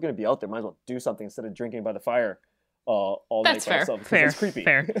goes, well, if you're going to be out there, might as well do something instead of drinking by the fire all That's night by fair. yourself. 'Cause Fair, it's creepy.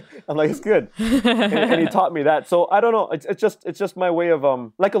 fair. I'm like, it's good. and he taught me that. So I don't know. It's just my way of,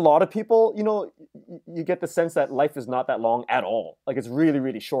 like a lot of people, you get the sense that life is not that long at all. Like it's really,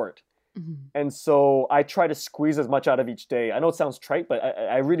 really short. Mhm. And so I try to squeeze as much out of each day. I know it sounds trite, but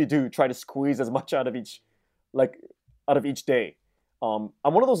I really do try to squeeze as much out of each day. I'm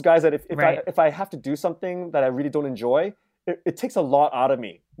one of those guys that Right. if I have to do something that I really don't enjoy, it takes a lot out of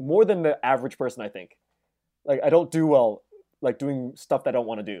me, more than the average person, I think. Like I don't do well like doing stuff that I don't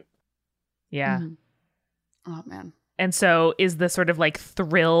want to do. Yeah. Mhm. Oh man. And so is the sort of like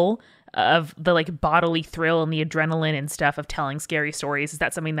thrill of the like bodily thrill and the adrenaline and stuff of telling scary stories, is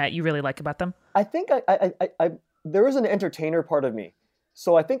that something that you really like about them? I think I there is an entertainer part of me,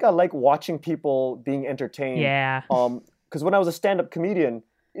 so I think I like watching people being entertained. Yeah. Because when I was a stand-up comedian,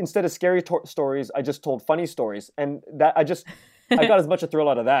 instead of scary stories, I just told funny stories, and that I got as much a thrill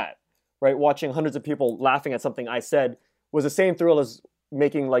out of that, right? Watching hundreds of people laughing at something I said was the same thrill as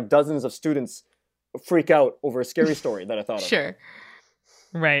making like dozens of students freak out over a scary story that I thought of. Sure.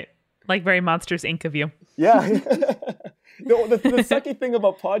 Right. Like very Monsters Inc. of you. Yeah. The sucky thing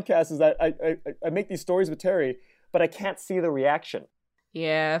about podcasts is that I make these stories with Terry, but I can't see the reaction,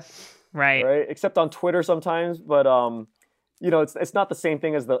 Yeah. Right. right? Except on Twitter sometimes, but it's not the same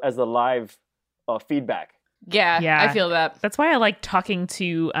thing as the live feedback. Yeah. Yeah. I feel that. That's why I like talking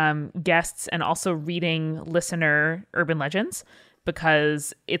to guests and also reading listener urban legends,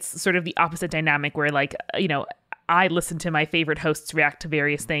 because it's sort of the opposite dynamic where like, I listen to my favorite hosts react to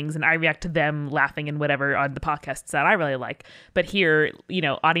various things and I react to them laughing and whatever on the podcasts that I really like. But here,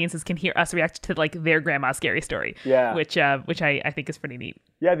 audiences can hear us react to like their grandma's scary story. Yeah. Which I think is pretty neat.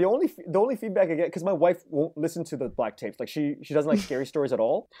 Yeah, the only feedback I get, because my wife won't listen to the black tapes. Like she doesn't like scary stories at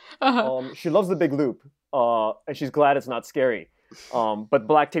all. Uh-huh. She loves the Big Loop, and she's glad it's not scary. But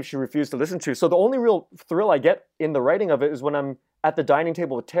black tape she refused to listen to. So the only real thrill I get in the writing of it is when I'm at the dining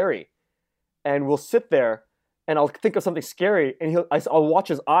table with Terry, and we'll sit there, and I'll think of something scary, and I'll watch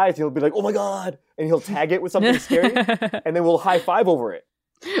his eyes, and he'll be like, "Oh my god!" and he'll tag it with something scary, and then we'll high five over it.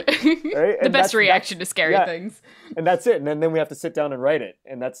 Right? The And best reaction to scary yeah. things. And that's it. And then we have to sit down and write it.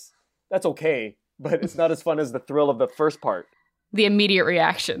 And that's okay. But it's not as fun as the thrill of the first part. The immediate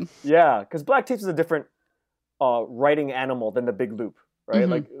reaction. Yeah. Because Black Tapes is a different writing animal than the Big Loop, right? Mhm.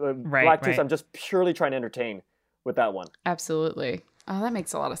 Like Right, Black Tapes, right. I'm just purely trying to entertain with that one. Absolutely. Oh, that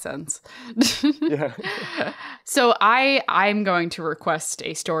makes a lot of sense. Yeah. So I'm going to request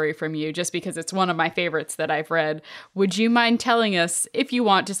a story from you just because it's one of my favorites that I've read. Would you mind telling us, if you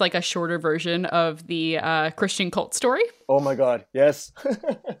want, just like a shorter version of the Christian cult story? Oh my God. Yes.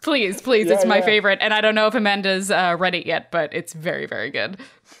 Please. Yeah, It's my yeah. favorite. And I don't know if Amanda's read it yet, but it's very, very good.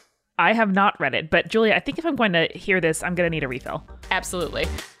 I have not read it, but Julia, I think if I'm going to hear this, I'm going to need a refill. Absolutely.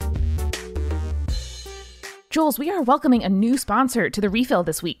 Jules, we are welcoming a new sponsor to the refill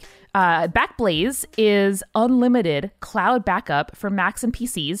this week. Backblaze is unlimited cloud backup for Macs and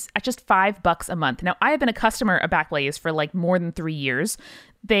PCs at just $5 a month. Now, I have been a customer of Backblaze for like more than 3 years.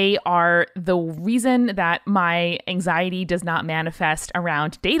 They are the reason that my anxiety does not manifest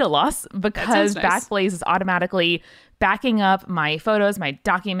around data loss, because sounds nice. Backblaze is automatically backing up my photos, my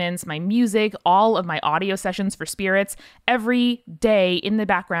documents, my music, all of my audio sessions for Spirits every day in the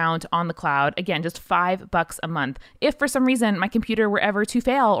background on the cloud. Again, just $5 a month. If for some reason my computer were ever to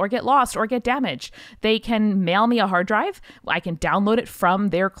fail or get lost or get damaged, they can mail me a hard drive. I can download it from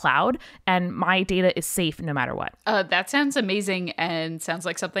their cloud, and my data is safe no matter what. That sounds amazing and sounds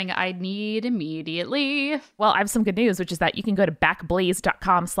like something I need immediately. Well, I have some good news, which is that you can go to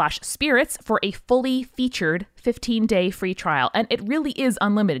backblaze.com/spirits for a fully featured 15 15-day free trial. And it really is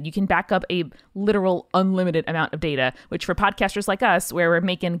unlimited. You can back up a literal unlimited amount of data, which for podcasters like us, where we're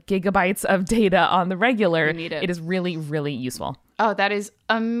making gigabytes of data on the regular, it is really, really useful. Oh, that is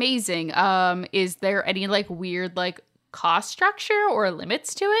amazing. Is there any like weird like cost structure or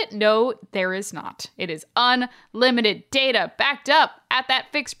limits to it? No, there is not. It is unlimited data backed up at that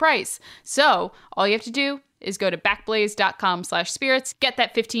fixed price. So all you have to do is go to backblaze.com/spirits, get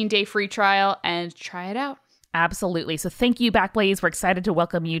that 15-day free trial and try it out. Absolutely. So thank you, Backblaze. We're excited to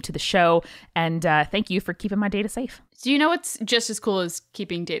welcome you to the show. And thank you for keeping my data safe. Do you know what's just as cool as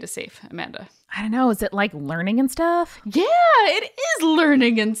keeping data safe, Amanda? I don't know. Is it like learning and stuff? Yeah, it is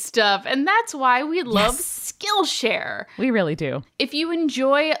learning and stuff. And that's why we love Skillshare. We really do. If you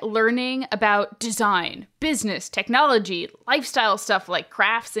enjoy learning about design, business, technology, lifestyle stuff like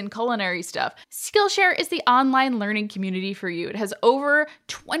crafts and culinary stuff, Skillshare is the online learning community for you. It has over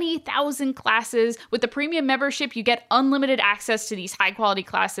 20,000 classes. With the premium membership, you get unlimited access to these high-quality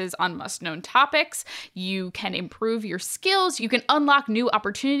classes on must-known topics. You can improve your skills, you can unlock new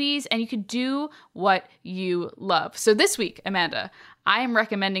opportunities, and you can do what you love. So this week, Amanda, I am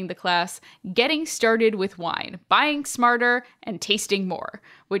recommending the class Getting Started with Wine, Buying Smarter and Tasting More,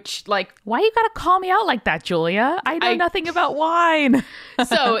 which like... Why you gotta call me out like that, Julia? I know nothing about wine.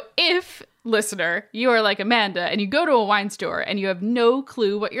 So if, listener, you are like Amanda and you go to a wine store and you have no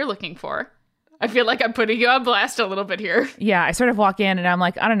clue what you're looking for, I feel like I'm putting you on blast a little bit here. Yeah, I sort of walk in and I'm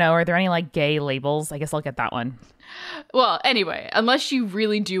like, I don't know, are there any like gay labels? I guess I'll get that one. Well, anyway, unless you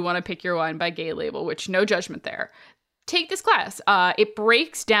really do want to pick your wine by gay label, which no judgment there, take this class. It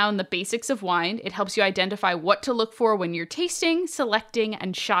breaks down the basics of wine. It helps you identify what to look for when you're tasting, selecting,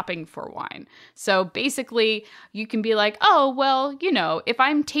 and shopping for wine. So basically, you can be like, oh, well, you know, if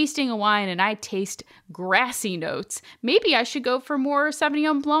I'm tasting a wine and I taste grassy notes, maybe I should go for more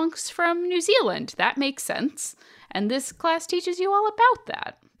Sauvignon Blancs from New Zealand. That makes sense. And this class teaches you all about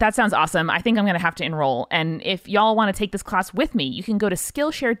that. That sounds awesome. I think I'm going to have to enroll. And if y'all want to take this class with me, you can go to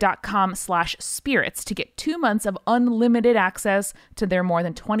Skillshare.com/spirits to get 2 months of unlimited access to their more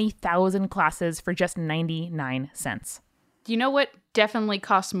than 20,000 classes for just 99 cents. You know what definitely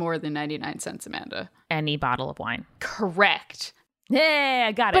costs more than 99 cents, Amanda? Any bottle of wine. Correct. Yeah,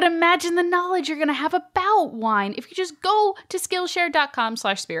 I got it. But imagine the knowledge you're going to have about wine if you just go to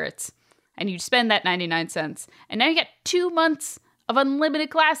Skillshare.com/spirits and you spend that 99 cents. And now you get 2 months of unlimited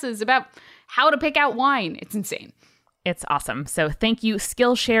classes about how to pick out wine. It's insane. It's awesome. So thank you,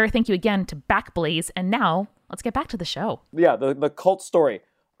 Skillshare. Thank you again to Backblaze. And now let's get back to the show. Yeah, the cult story.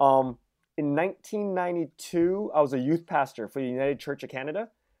 In 1992, I was a youth pastor for the United Church of Canada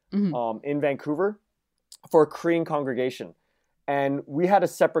in Vancouver for a Korean congregation. And we had a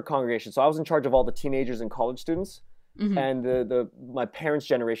separate congregation. So I was in charge of all the teenagers and college students. And my parents'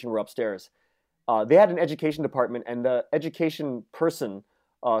 generation were upstairs. They had an education department, and the education person,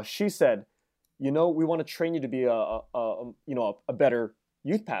 she said, you know, we want to train you to be a better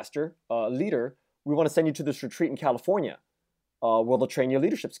youth pastor, leader. We want to send you to this retreat in California. Where they'll train your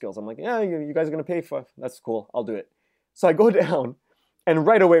leadership skills. I'm like, yeah, you guys are going to pay for it. That's cool. I'll do it. So I go down, and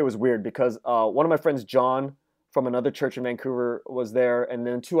right away it was weird because one of my friends, John, from another church in Vancouver was there, and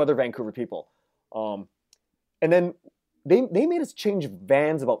then 2 other Vancouver people. And then they made us change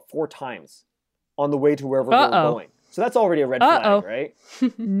vans about 4 times on the way to wherever we were going. So that's already a red flag, right?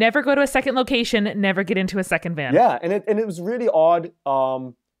 Never go to a second location, never get into a second van. Yeah, and it was really odd.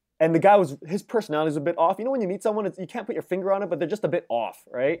 And the guy his personality was a bit off. You know when you meet someone, you can't put your finger on it, but they're just a bit off,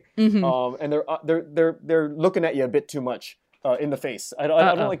 right? And they're looking at you a bit too much in the face. I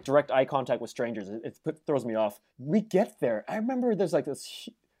don't like direct eye contact with strangers. It throws me off. We get there. I remember there's like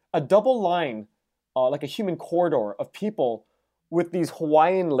a double line, like a human corridor of people with these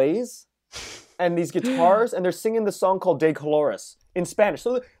Hawaiian leis and these guitars, and they're singing the song called De Colores in Spanish.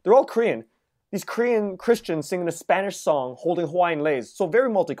 So they're all Korean. These Korean Christians singing a Spanish song holding Hawaiian leis. So very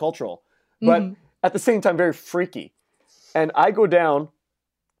multicultural, but at the same time, very freaky. And I go down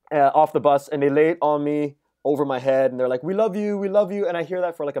off the bus, and they lay it on me over my head, and they're like, we love you, we love you. And I hear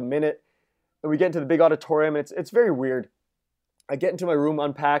that for like a minute. And we get into the big auditorium, and it's very weird. I get into my room,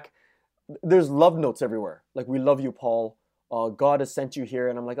 unpack. There's love notes everywhere. Like, we love you, Paul. God has sent you here.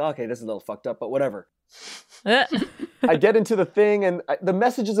 And I'm like, okay, this is a little fucked up, but whatever. I get into the thing, and the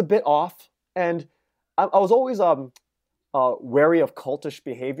message is a bit off. And I was always wary of cultish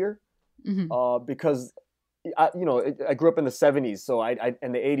behavior because, I grew up in the 70s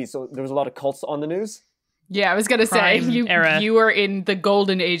and the 80s, so there was a lot of cults on the news. Yeah, I was going to say, you were in the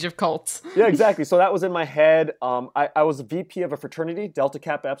golden age of cults. Yeah, exactly. So that was in my head. I was a VP of a fraternity, Delta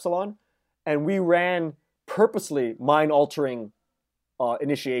Kappa Epsilon, and we ran purposely mind-altering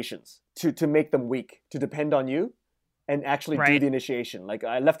initiations to make them weak, to depend on you. and actually do Right. the initiation. Like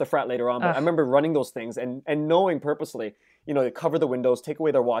I left the frat later on, but I Ugh. remember running those things and knowing purposely, they cover the windows, take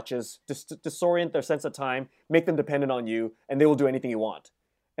away their watches, disorient their sense of time, make them dependent on you, and they will do anything you want.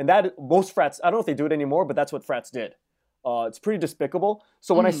 And that most frats, I don't know if they do it anymore, but that's what frats did. It's pretty despicable.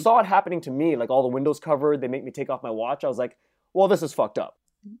 So when I saw it happening to me, like all the windows covered, they make me take off my watch. I was like, well, this is fucked up.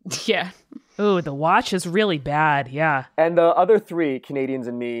 Yeah. Ooh, the watch is really bad. Yeah. And the other three, Canadians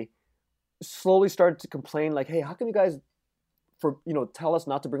and me, slowly started to complain, like, hey, how come you guys tell us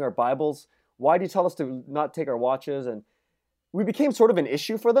not to bring our Bibles? Why do you tell us to not take our watches? And we became sort of an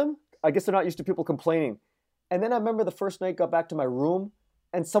issue for them. I guess they're not used to people complaining. And then I remember the first night, got back to my room,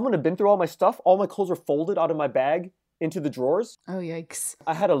 and someone had been through all my stuff. All my clothes were folded out of my bag into the drawers. Oh, yikes.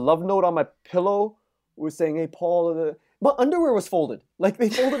 I had a love note on my pillow was saying, hey, Paul, my underwear was folded. Like they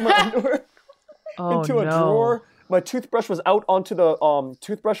folded my underwear Oh, into a no. drawer. My toothbrush was out onto the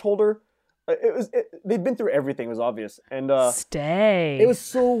toothbrush holder. They'd been through everything. It was obvious. And Stay. it was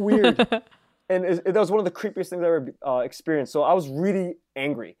so weird. And that was one of the creepiest things I ever experienced. So I was really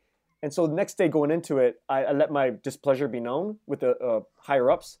angry. And so the next day going into it, I let my displeasure be known with the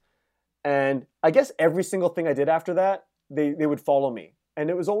higher-ups. And I guess every single thing I did after that, they would follow me. And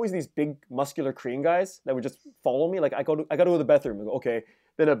it was always these big muscular Korean guys that would just follow me. Like I got to go to the bathroom. I go, okay.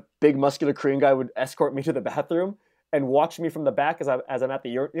 Then a big muscular Korean guy would escort me to the bathroom and watch me from the back as I'm at the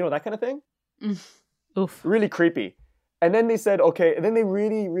urinal, that kind of thing. Oof. Really creepy. And then they said, okay. And then they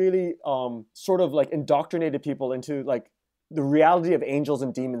really, really sort of like indoctrinated people into like the reality of angels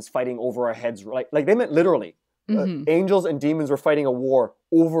and demons fighting over our heads. Like they meant literally. Angels and demons were fighting a war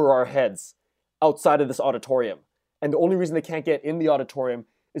over our heads outside of this auditorium. And the only reason they can't get in the auditorium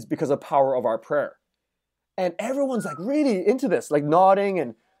is because of the power of our prayer. And everyone's like really into this, like nodding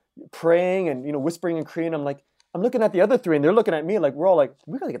and praying and, whispering in Korean. I'm looking at the other three and they're looking at me like, we're all like,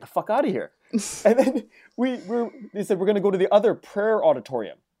 we gotta get the fuck out of here. And then they said, we're gonna go to the other prayer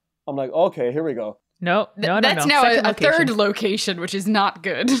auditorium. I'm like, okay, here we go. No. That's now Second a location. third location, which is not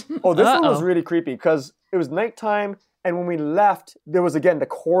good. Oh, this one was Uh-oh. really creepy because it was nighttime. And when we left, there was again the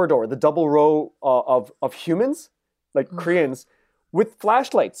corridor, the double row of humans, like Koreans, with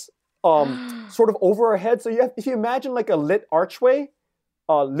flashlights sort of over our heads. So if you imagine like a lit archway,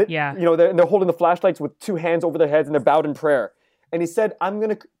 Yeah. they're holding the flashlights with two hands over their heads and they're bowed in prayer. And he said,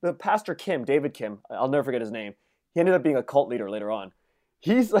 the pastor Kim, David Kim, I'll never forget his name. He ended up being a cult leader later on.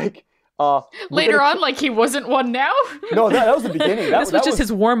 He's like, Later on, like he wasn't one now? no, that was the beginning. This was just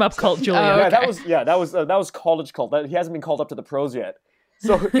his warm-up cult, Julian. Oh, Yeah, okay. that was college cult. He hasn't been called up to the pros yet.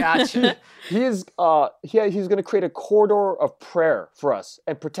 So Gotcha. he's going to create a corridor of prayer for us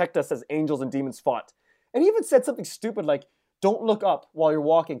and protect us as angels and demons fought. And he even said something stupid like, "Don't look up while you're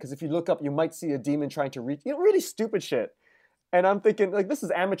walking, because if you look up, you might see a demon trying to reach." Really stupid shit. And I'm thinking like, this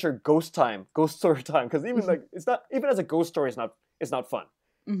is amateur ghost story time, because even like it's not even as a ghost story, it's not fun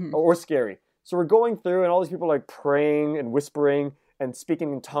or scary. So we're going through, and all these people are like praying and whispering and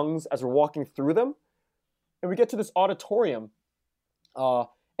speaking in tongues as we're walking through them, and we get to this auditorium.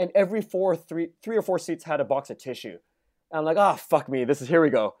 And every three or four seats had a box of tissue. And I'm like, fuck me, here we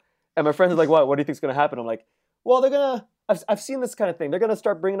go. And my friends are like, what do you think's gonna happen? I'm like, well, I've seen this kind of thing. They're gonna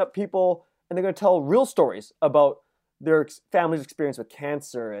start bringing up people and they're gonna tell real stories about their family's experience with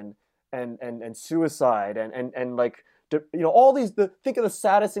cancer and suicide and like, all these, think of the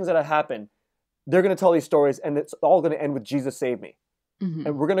saddest things that have happened. They're gonna tell these stories and it's all gonna end with Jesus save me.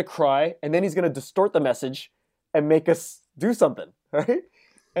 And we're gonna cry, and then he's gonna distort the message and make us do something, right?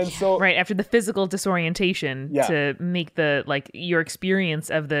 And so Right, after the physical disorientation Yeah. to make the your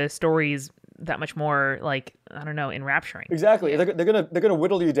experience of the stories that much more enrapturing. exactly, they're gonna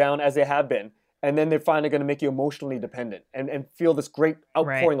whittle you down as they have been, and then they're finally gonna make you emotionally dependent and feel this great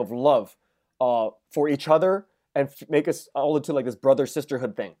outpouring of love for each other and make us all into like this brother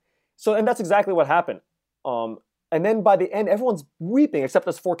sisterhood thing. So, and that's exactly what happened. And then by the end, everyone's weeping except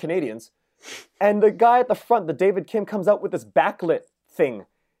us four Canadians. And the guy at the front, the David Kim, comes out with this backlit thing.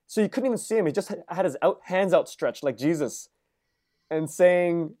 So you couldn't even see him. He just had his hands outstretched like Jesus and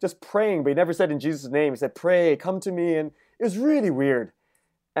just praying, but he never said in Jesus' name. He said, pray, come to me. And it was really weird.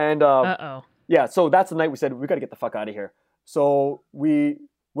 And Uh-oh. yeah, so that's the night we said, we got to get the fuck out of here. So we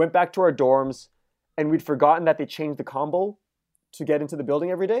went back to our dorms, and we'd forgotten that they changed the combo to get into the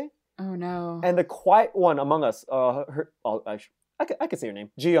building every day. Oh no. And the quiet one among us, I could say her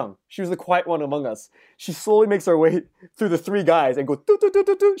name, Ji-young. She was the quiet one among us. She slowly makes her way through the three guys and goes, doo, doo, doo,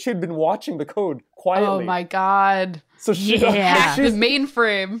 doo, doo. She had been watching the code quietly. Oh my god. So she, Yeah. Hack the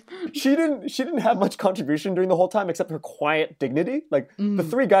mainframe. she didn't have much contribution during the whole time except her quiet dignity. Like the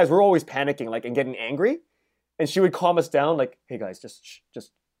three guys were always panicking, like and getting angry, and she would calm us down, like, "Hey guys, just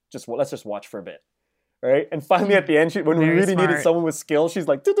let's just watch for a bit." right? And finally at the end, when we Very really needed smart. someone with skill, she's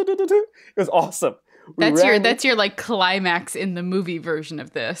like, "Do, do, do, do, do." It was awesome. We ran- That's your like climax in the movie version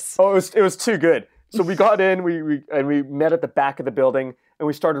of this. Oh, it was too good. So we got in, we met at the back of the building, and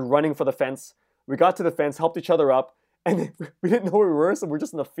we started running for the fence. We got to the fence, helped each other up, and we didn't know where we were, so we're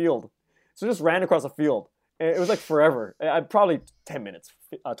just in the field. So we just ran across the field. And it was like forever. Probably 10 minutes,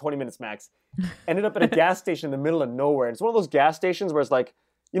 20 minutes max. Ended up at a gas station in the middle of nowhere. And it's one of those gas stations where it's like,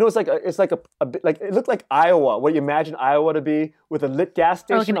 it's like a bit like, it looked like Iowa, what you imagine Iowa to be, with a lit gas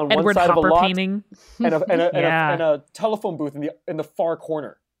Or like station an on one Edward side of a Hopper lot painting. and Yeah. a telephone booth in the far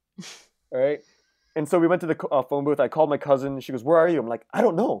corner. All right. And so we went to the phone booth. I called my cousin. She goes, "Where are you?" I'm like, "I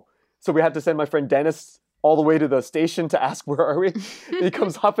don't know." So we had to send my friend Dennis all the way to the station to ask, "Where are we?" He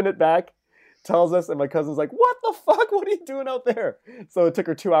comes huffing it back, tells us, and my cousin's like, "What the fuck? What are you doing out there?" So it took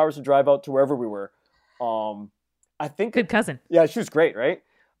her 2 hours to drive out to wherever we were. I think, Good cousin. yeah, she was great, right?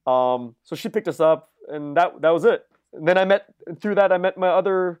 So she picked us up, and that was it. And then I met my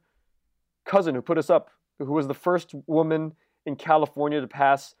other cousin who put us up, who was the first woman in California to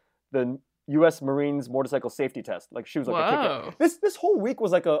pass the U.S. Marines motorcycle safety test. Like, she was like a Whoa. kick-ass. This whole week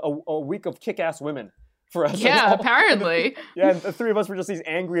was like a week of kick-ass women for us. Yeah, Like, apparently. yeah, and the three of us were just these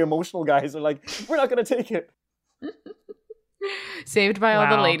angry, emotional guys. They're like, "We're not gonna take it." Saved by all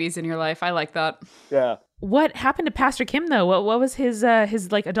the Wow. ladies in your life. I like that. Yeah. What happened to Pastor Kim though? What was his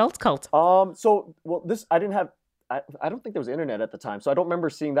like adult cult? So, well, I didn't have. I don't think there was internet at the time, so I don't remember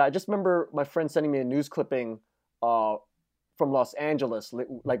seeing that. I just remember my friend sending me a news clipping, from Los Angeles,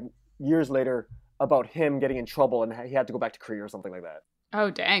 like years later, about him getting in trouble and he had to go back to Korea or something like that. Oh,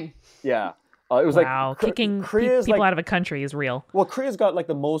 dang. Yeah. It was Wow, like kicking Korea's people like, out of a country is real. well, Korea's got like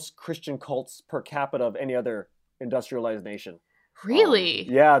the most Christian cults per capita of any other industrialized nation. Really?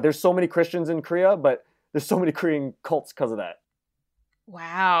 Yeah, there's so many Christians in Korea, but there's so many Korean cults because of that.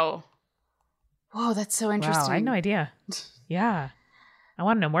 Wow. Whoa, that's so interesting. Wow, I had no idea. Yeah, I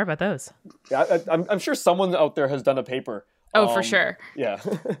want to know more about those. Yeah, I'm sure someone out there has done a paper. Oh, for sure. Yeah.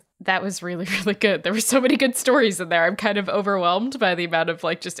 That was really, really good. There were so many good stories in there. I'm kind of overwhelmed by the amount of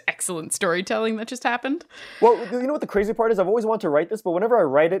like just excellent storytelling that just happened. Well, you know what the crazy part is? I've always wanted to write this, but whenever I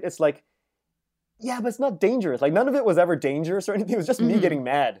write it, it's like, yeah, but it's not dangerous. Like, none of it was ever dangerous or anything. It was just me getting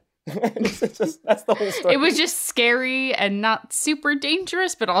mad. It's just, that's the whole story. It was just scary and not super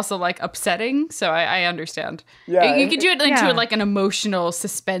dangerous, but also like upsetting. So I understand. Yeah, You could do it into yeah. like an emotional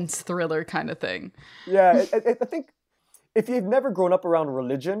suspense thriller kind of thing. Yeah, I think if you've never grown up around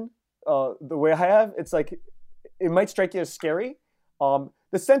religion, the way I have, it's like, it might strike you as scary. The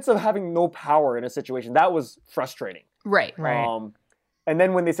sense of having no power in a situation, that was frustrating. Right. Right. And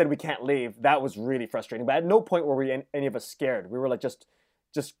then when they said we can't leave, that was really frustrating. But at no point were we any of us scared. We were like just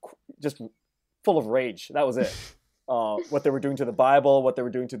full of rage. That was it. What they were doing to the Bible, what they were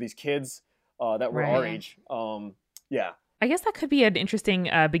doing to these kids that were our Right. age. Yeah. I guess that could be an interesting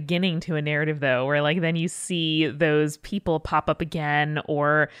beginning to a narrative, though, where like then you see those people pop up again,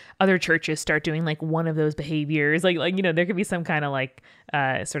 or other churches start doing like one of those behaviors. Like there could be some kind of like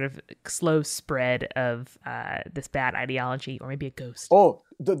sort of slow spread of this bad ideology, or maybe a ghost. Oh,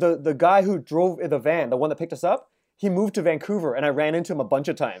 the guy who drove in the van, the one that picked us up, he moved to Vancouver, and I ran into him a bunch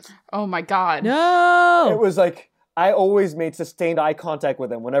of times. Oh my God. No. It was like, I always made sustained eye contact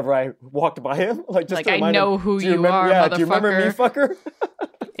with him whenever I walked by him. Like, just Like, to I remind know him, who "Do you remember, are, yeah, do you remember me, motherfucker?"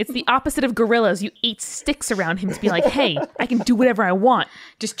 fucker? It's the opposite of gorillas. You ate sticks around him to be like, hey, I can do whatever I want.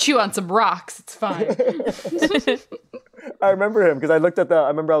 Just chew on some rocks. It's fine. I remember him because I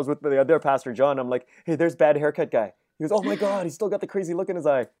remember I was with the other pastor, John. I'm like, "Hey, there's bad haircut guy." He goes, "Oh my God, he's still got the crazy look in his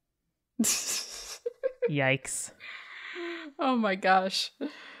eye." Yikes. Oh my gosh.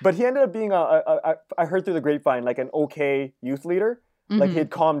 But he ended up being I heard through the grapevine, like an okay youth leader. Like, he had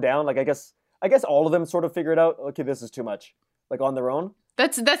calmed down. Like, I guess all of them sort of figured out, okay, this is too much, like, on their own.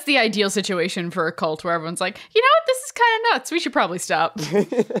 That's the ideal situation for a cult where everyone's like, you know what, this is kind of nuts. We should probably stop.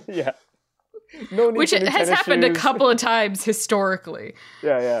 Yeah. No need Which for new has tennis happened a shoes. couple of times historically.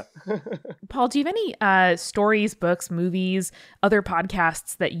 Yeah. Paul, do you have any stories, books, movies, other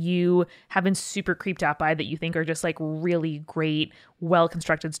podcasts that you have been super creeped out by that you think are just like really great,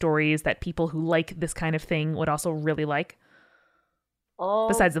 well-constructed stories that people who like this kind of thing would also really like?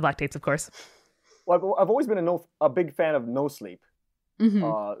 Besides the Black Tapes, of course. Well, I've always been a big fan of No Sleep.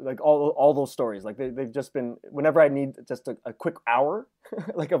 Like all those stories, like they've just been, whenever I need just a quick hour,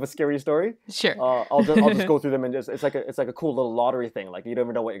 like, of a scary story, Sure. I'll just go through them, and it's like a cool little lottery thing. Like, you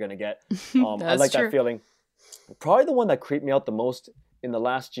never know what you're gonna get. I That's like true. that feeling. Probably the one that creeped me out the most in the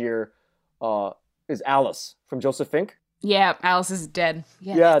last year is Alice from Joseph Fink. Yeah, Alice is dead.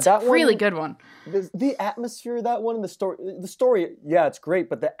 Yeah, Yeah, that's that a really one- good one. The atmosphere of that one and the story, yeah, it's great,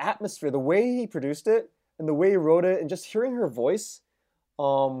 but the atmosphere, the way he produced it and the way he wrote it, and just hearing her voice,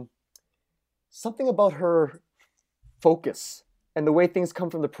 something about her focus and the way things come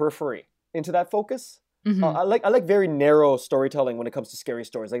from the periphery into that focus. I like very narrow storytelling when it comes to scary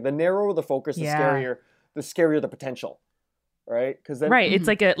stories. Like the narrower the focus, Yeah. the scarier the potential, right? Because then Right, it's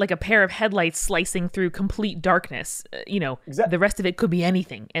like a pair of headlights slicing through complete darkness. The rest of it could be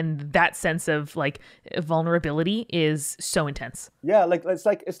anything, and that sense of like vulnerability is so intense. yeah, like it's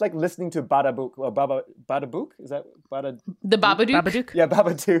like listening to Badabook or Badabook. Is that Bada? The Babadook. Babadook. Yeah,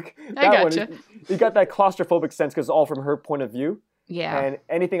 Babadook. I That gotcha. one, you got that claustrophobic sense because it's all from her point of view. Yeah. And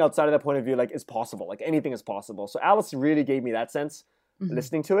anything outside of that point of view, like, is possible. Like, anything is possible. So Alice really gave me that sense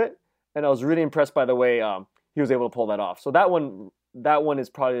listening to it, and I was really impressed by the way he was able to pull that off. So that one is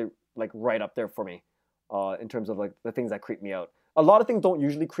probably like right up there for me, in terms of like the things that creep me out. A lot of things don't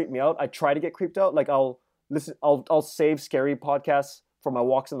usually creep me out. I try to get creeped out. Like I'll save scary podcasts for my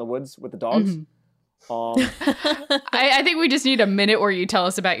walks in the woods with the dogs. I think we just need a minute where you tell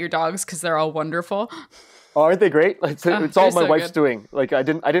us about your dogs because they're all wonderful. Oh, aren't they great? Like, it's all they're my so wife's good. doing. Like I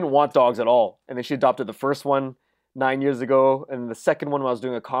didn't want dogs at all, and then she adopted the first one 9 years ago, and the second one when I was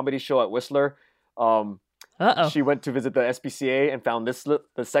doing a comedy show at Whistler. She went to visit the SPCA and found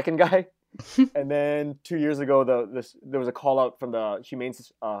the second guy, and then 2 years ago there was a call out from the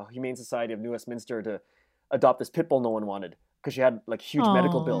Humane Society of New Westminster to adopt this pit bull no one wanted because she had like huge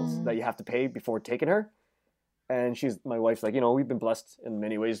medical bills that you have to pay before taking her. And my wife's like, we've been blessed in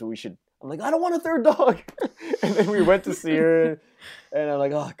many ways, so we should. I'm like, I don't want a third dog. And then we went to see her, and I'm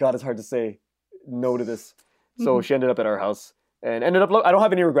like, oh God, it's hard to say no to this. So she ended up at our house, and ended up. I don't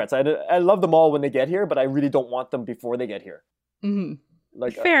have any regrets. I love them all when they get here, but I really don't want them before they get here.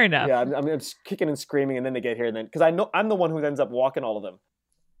 Like Fair enough. Yeah, I'm just kicking and screaming, and then they get here, and then because I know I'm the one who ends up walking all of them.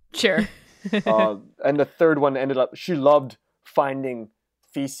 Sure. And the third one ended up. She loved finding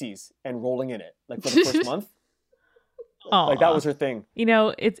feces and rolling in it, like for the first month. Like that was her thing.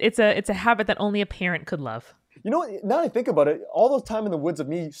 It's a habit that only a parent could love. You know what? Now that I think about it, all those time in the woods of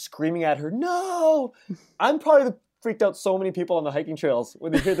me screaming at her, no! I'm probably freaked out so many people on the hiking trails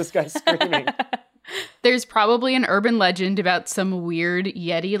when they hear this guy screaming. There's probably an urban legend about some weird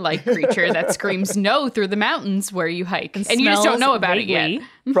Yeti-like creature that screams no through the mountains where you hike. And you just don't know about it yet.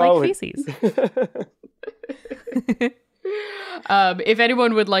 Probably. Like feces. If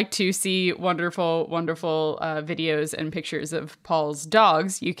anyone would like to see wonderful, wonderful videos and pictures of Paul's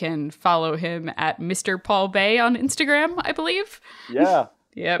dogs, you can follow him at Mr. Paul Bay on Instagram, I believe. Yeah.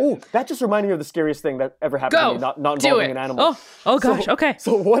 Yep. Oh, that just reminded me of the scariest thing that ever happened to me, not Do involving it. an animal. Oh gosh. Okay.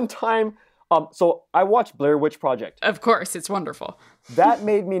 So one time, so I watched Blair Witch Project. Of course, it's wonderful. That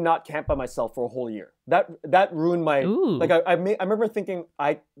made me not camp by myself for a whole year. That ruined my. Ooh. Like I remember thinking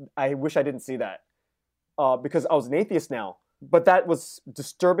I wish I didn't see that, because I was an atheist now. But that was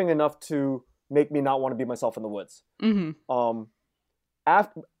disturbing enough to make me not want to be myself in the woods.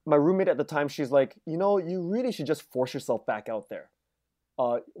 After my roommate at the time, she's like, you really should just force yourself back out there.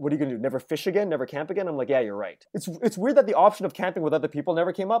 What are you gonna do? Never fish again? Never camp again? I'm like, yeah, you're right. It's weird that the option of camping with other people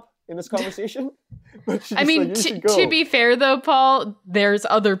never came up in this conversation. But she's I mean, like, you should go. to be fair though, Paul, there's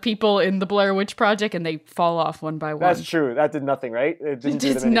other people in the Blair Witch Project and they fall off one by one. That's true. That did nothing, right? It didn't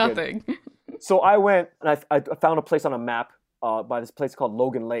do It's them any good. nothing. So I went and I found a place on a map by this place called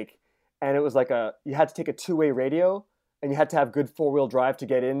Logan Lake, and it was like you had to take a two-way radio, and you had to have good four-wheel drive to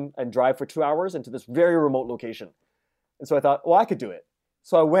get in and drive for 2 hours into this very remote location. And so I thought, well, I could do it.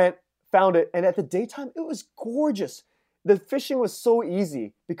 So I went, found it, and at the daytime, it was gorgeous. The fishing was so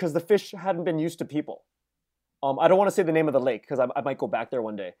easy because the fish hadn't been used to people. I don't want to say the name of the lake because I might go back there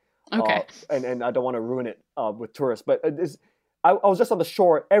one day. Okay. And I don't want to ruin it with tourists. But I was just on the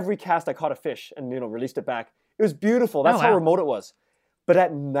shore. Every cast I caught a fish and released it back. It was beautiful. That's how remote it was. But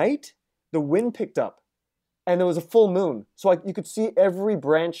at night, the wind picked up, and there was a full moon, so you could see every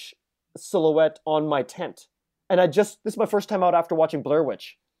branch silhouette on my tent. And this is my first time out after watching Blair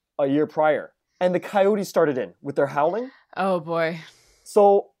Witch a year prior, and the coyotes started in with their howling. Oh boy.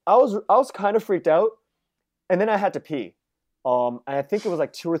 So I was kind of freaked out, and then I had to pee. And I think it was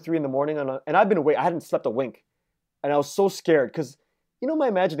like 2 or 3 in the morning, and I've been awake. I hadn't slept a wink, and I was so scared because my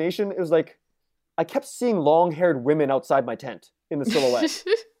imagination. It was like I kept seeing long-haired women outside my tent in the silhouette.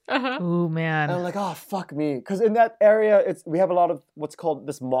 Oh man. And I'm like, oh fuck me, because in that area, we have a lot of what's called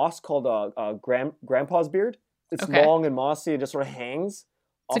this moss called grandpa's beard. It's long and mossy and just sort of hangs.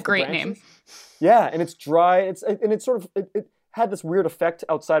 It's a great name. Yeah, and it's dry. It had this weird effect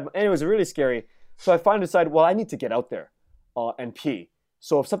outside. And it was really scary. So I finally decided, well, I need to get out there and pee.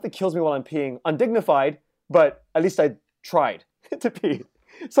 So if something kills me while I'm peeing, undignified, but at least I tried to pee.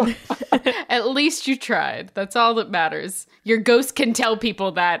 So At least you tried. That's all that matters. Your ghost can tell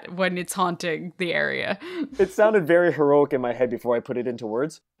people that when it's haunting the area. it sounded very heroic in my head before I put it into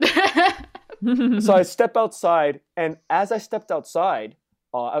words. So I step outside, and as I stepped outside,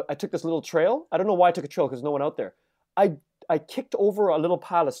 I took this little trail. I don't know why I took a trail because there's no one out there. I kicked over a little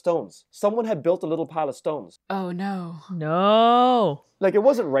pile of stones. Someone had built a little pile of stones. Oh, no. No. Like, it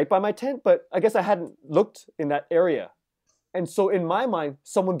wasn't right by my tent, but I guess I hadn't looked in that area. And so in my mind,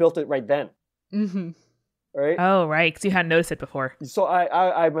 someone built it right then. Mm-hmm. Right? Oh, right. Because you hadn't noticed it before. So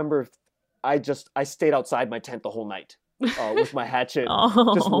I remember I stayed outside my tent the whole night with my hatchet,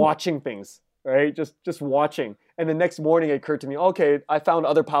 Oh. just watching things, right? Just watching. And the next morning it occurred to me, okay, I found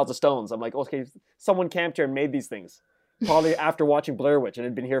other piles of stones. I'm like, okay, someone camped here and made these things. Probably after watching Blair Witch and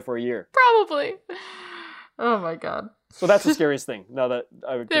had been here for a year. Probably. Oh, my God. So that's the scariest thing, now that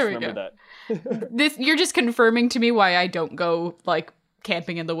I would just There we remember go. that. You're just confirming to me why I don't go, like,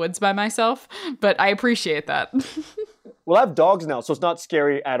 camping in the woods by myself, but I appreciate that. Well, I have dogs now, so it's not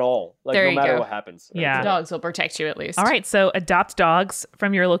scary at all. Like, There no you matter go. what happens. Yeah. The dogs will protect you at least. All right. So adopt dogs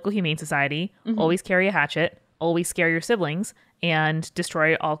from your local humane society. Mm-hmm. Always carry a hatchet. Always scare your siblings. And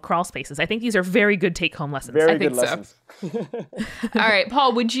destroy all crawl spaces. I think these are very good take-home lessons. Very I good think so. lessons. All right,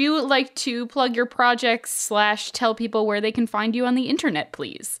 Paul, would you like to plug your projects / tell people where they can find you on the internet,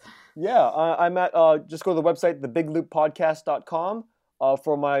 please? Yeah, I'm at, just go to the website, thebigloop.podcast.com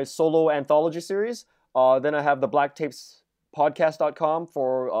for my solo anthology series. Then I have the blacktapes.podcast.com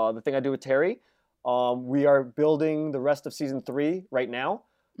for the thing I do with Terry. We are building the rest of season 3 right now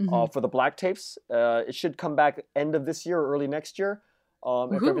for the Black Tapes. It should come back end of this year or early next year.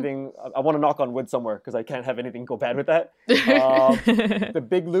 If everything, I want to knock on wood somewhere because I can't have anything go bad with that. The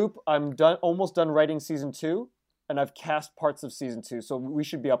Big Loop, I'm almost done writing season 2, and I've cast parts of season 2, so we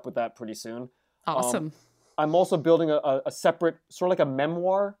should be up with that pretty soon. Awesome. I'm also building a separate, sort of like a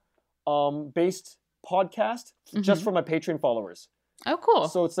memoir based podcast just for my Patreon followers. Oh, cool.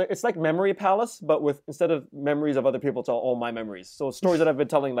 So it's like Memory Palace, but with, instead of memories of other people, it's all my memories. So stories that I've been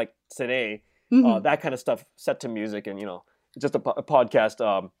telling like today, that kind of stuff set to music, and just a podcast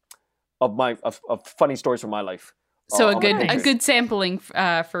of funny stories from my life. So a on my good Patreon. sampling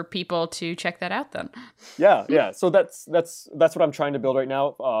for people to check that out then. Yeah. So that's what I'm trying to build right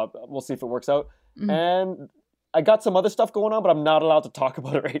now. We'll see if it works out. And I got some other stuff going on, but I'm not allowed to talk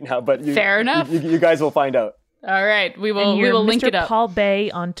about it right now. But Fair enough. You guys will find out. All right, we And will you're link Mr. it up. Paul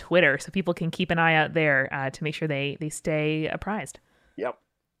Bay on Twitter, so people can keep an eye out there to make sure they stay apprised. Yep.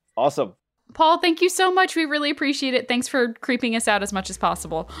 Awesome. Paul, thank you so much. We really appreciate it. Thanks for creeping us out as much as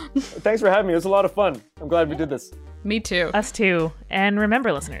possible. Thanks for having me. It was a lot of fun. I'm glad we did this. Me too. Us too. And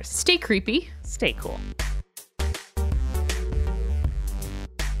remember, listeners, Stay creepy. stay cool.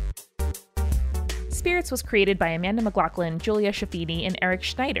 Spirits was created by Amanda McLaughlin, Julia Shafini, and Eric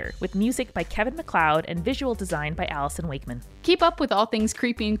Schneider, with music by Kevin MacLeod and visual design by Allison Wakeman. Keep up with all things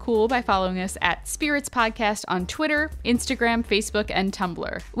creepy and cool by following us at Spirits Podcast on Twitter, Instagram, Facebook, and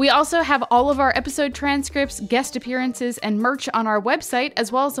Tumblr. We also have all of our episode transcripts, guest appearances, and merch on our website,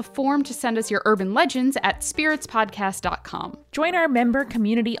 as well as a form to send us your urban legends at spiritspodcast.com. Join our member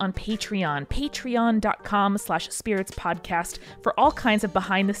community on Patreon, patreon.com/spiritspodcast, for all kinds of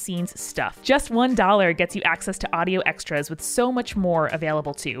behind-the-scenes stuff. Just $1 gets you access to audio extras with so much more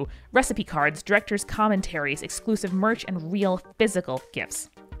available too. Recipe cards, director's commentaries, exclusive merch, and real physical gifts.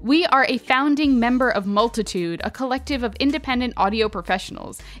 We are a founding member of Multitude, a collective of independent audio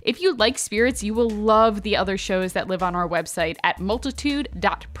professionals. If you like spirits, you will love the other shows that live on our website at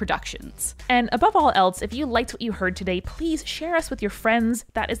multitude.productions. And above all else, if you liked what you heard today, please share us with your friends.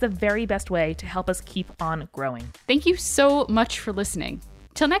 That is the very best way to help us keep on growing. Thank you so much for listening.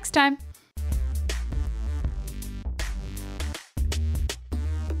 Till next time.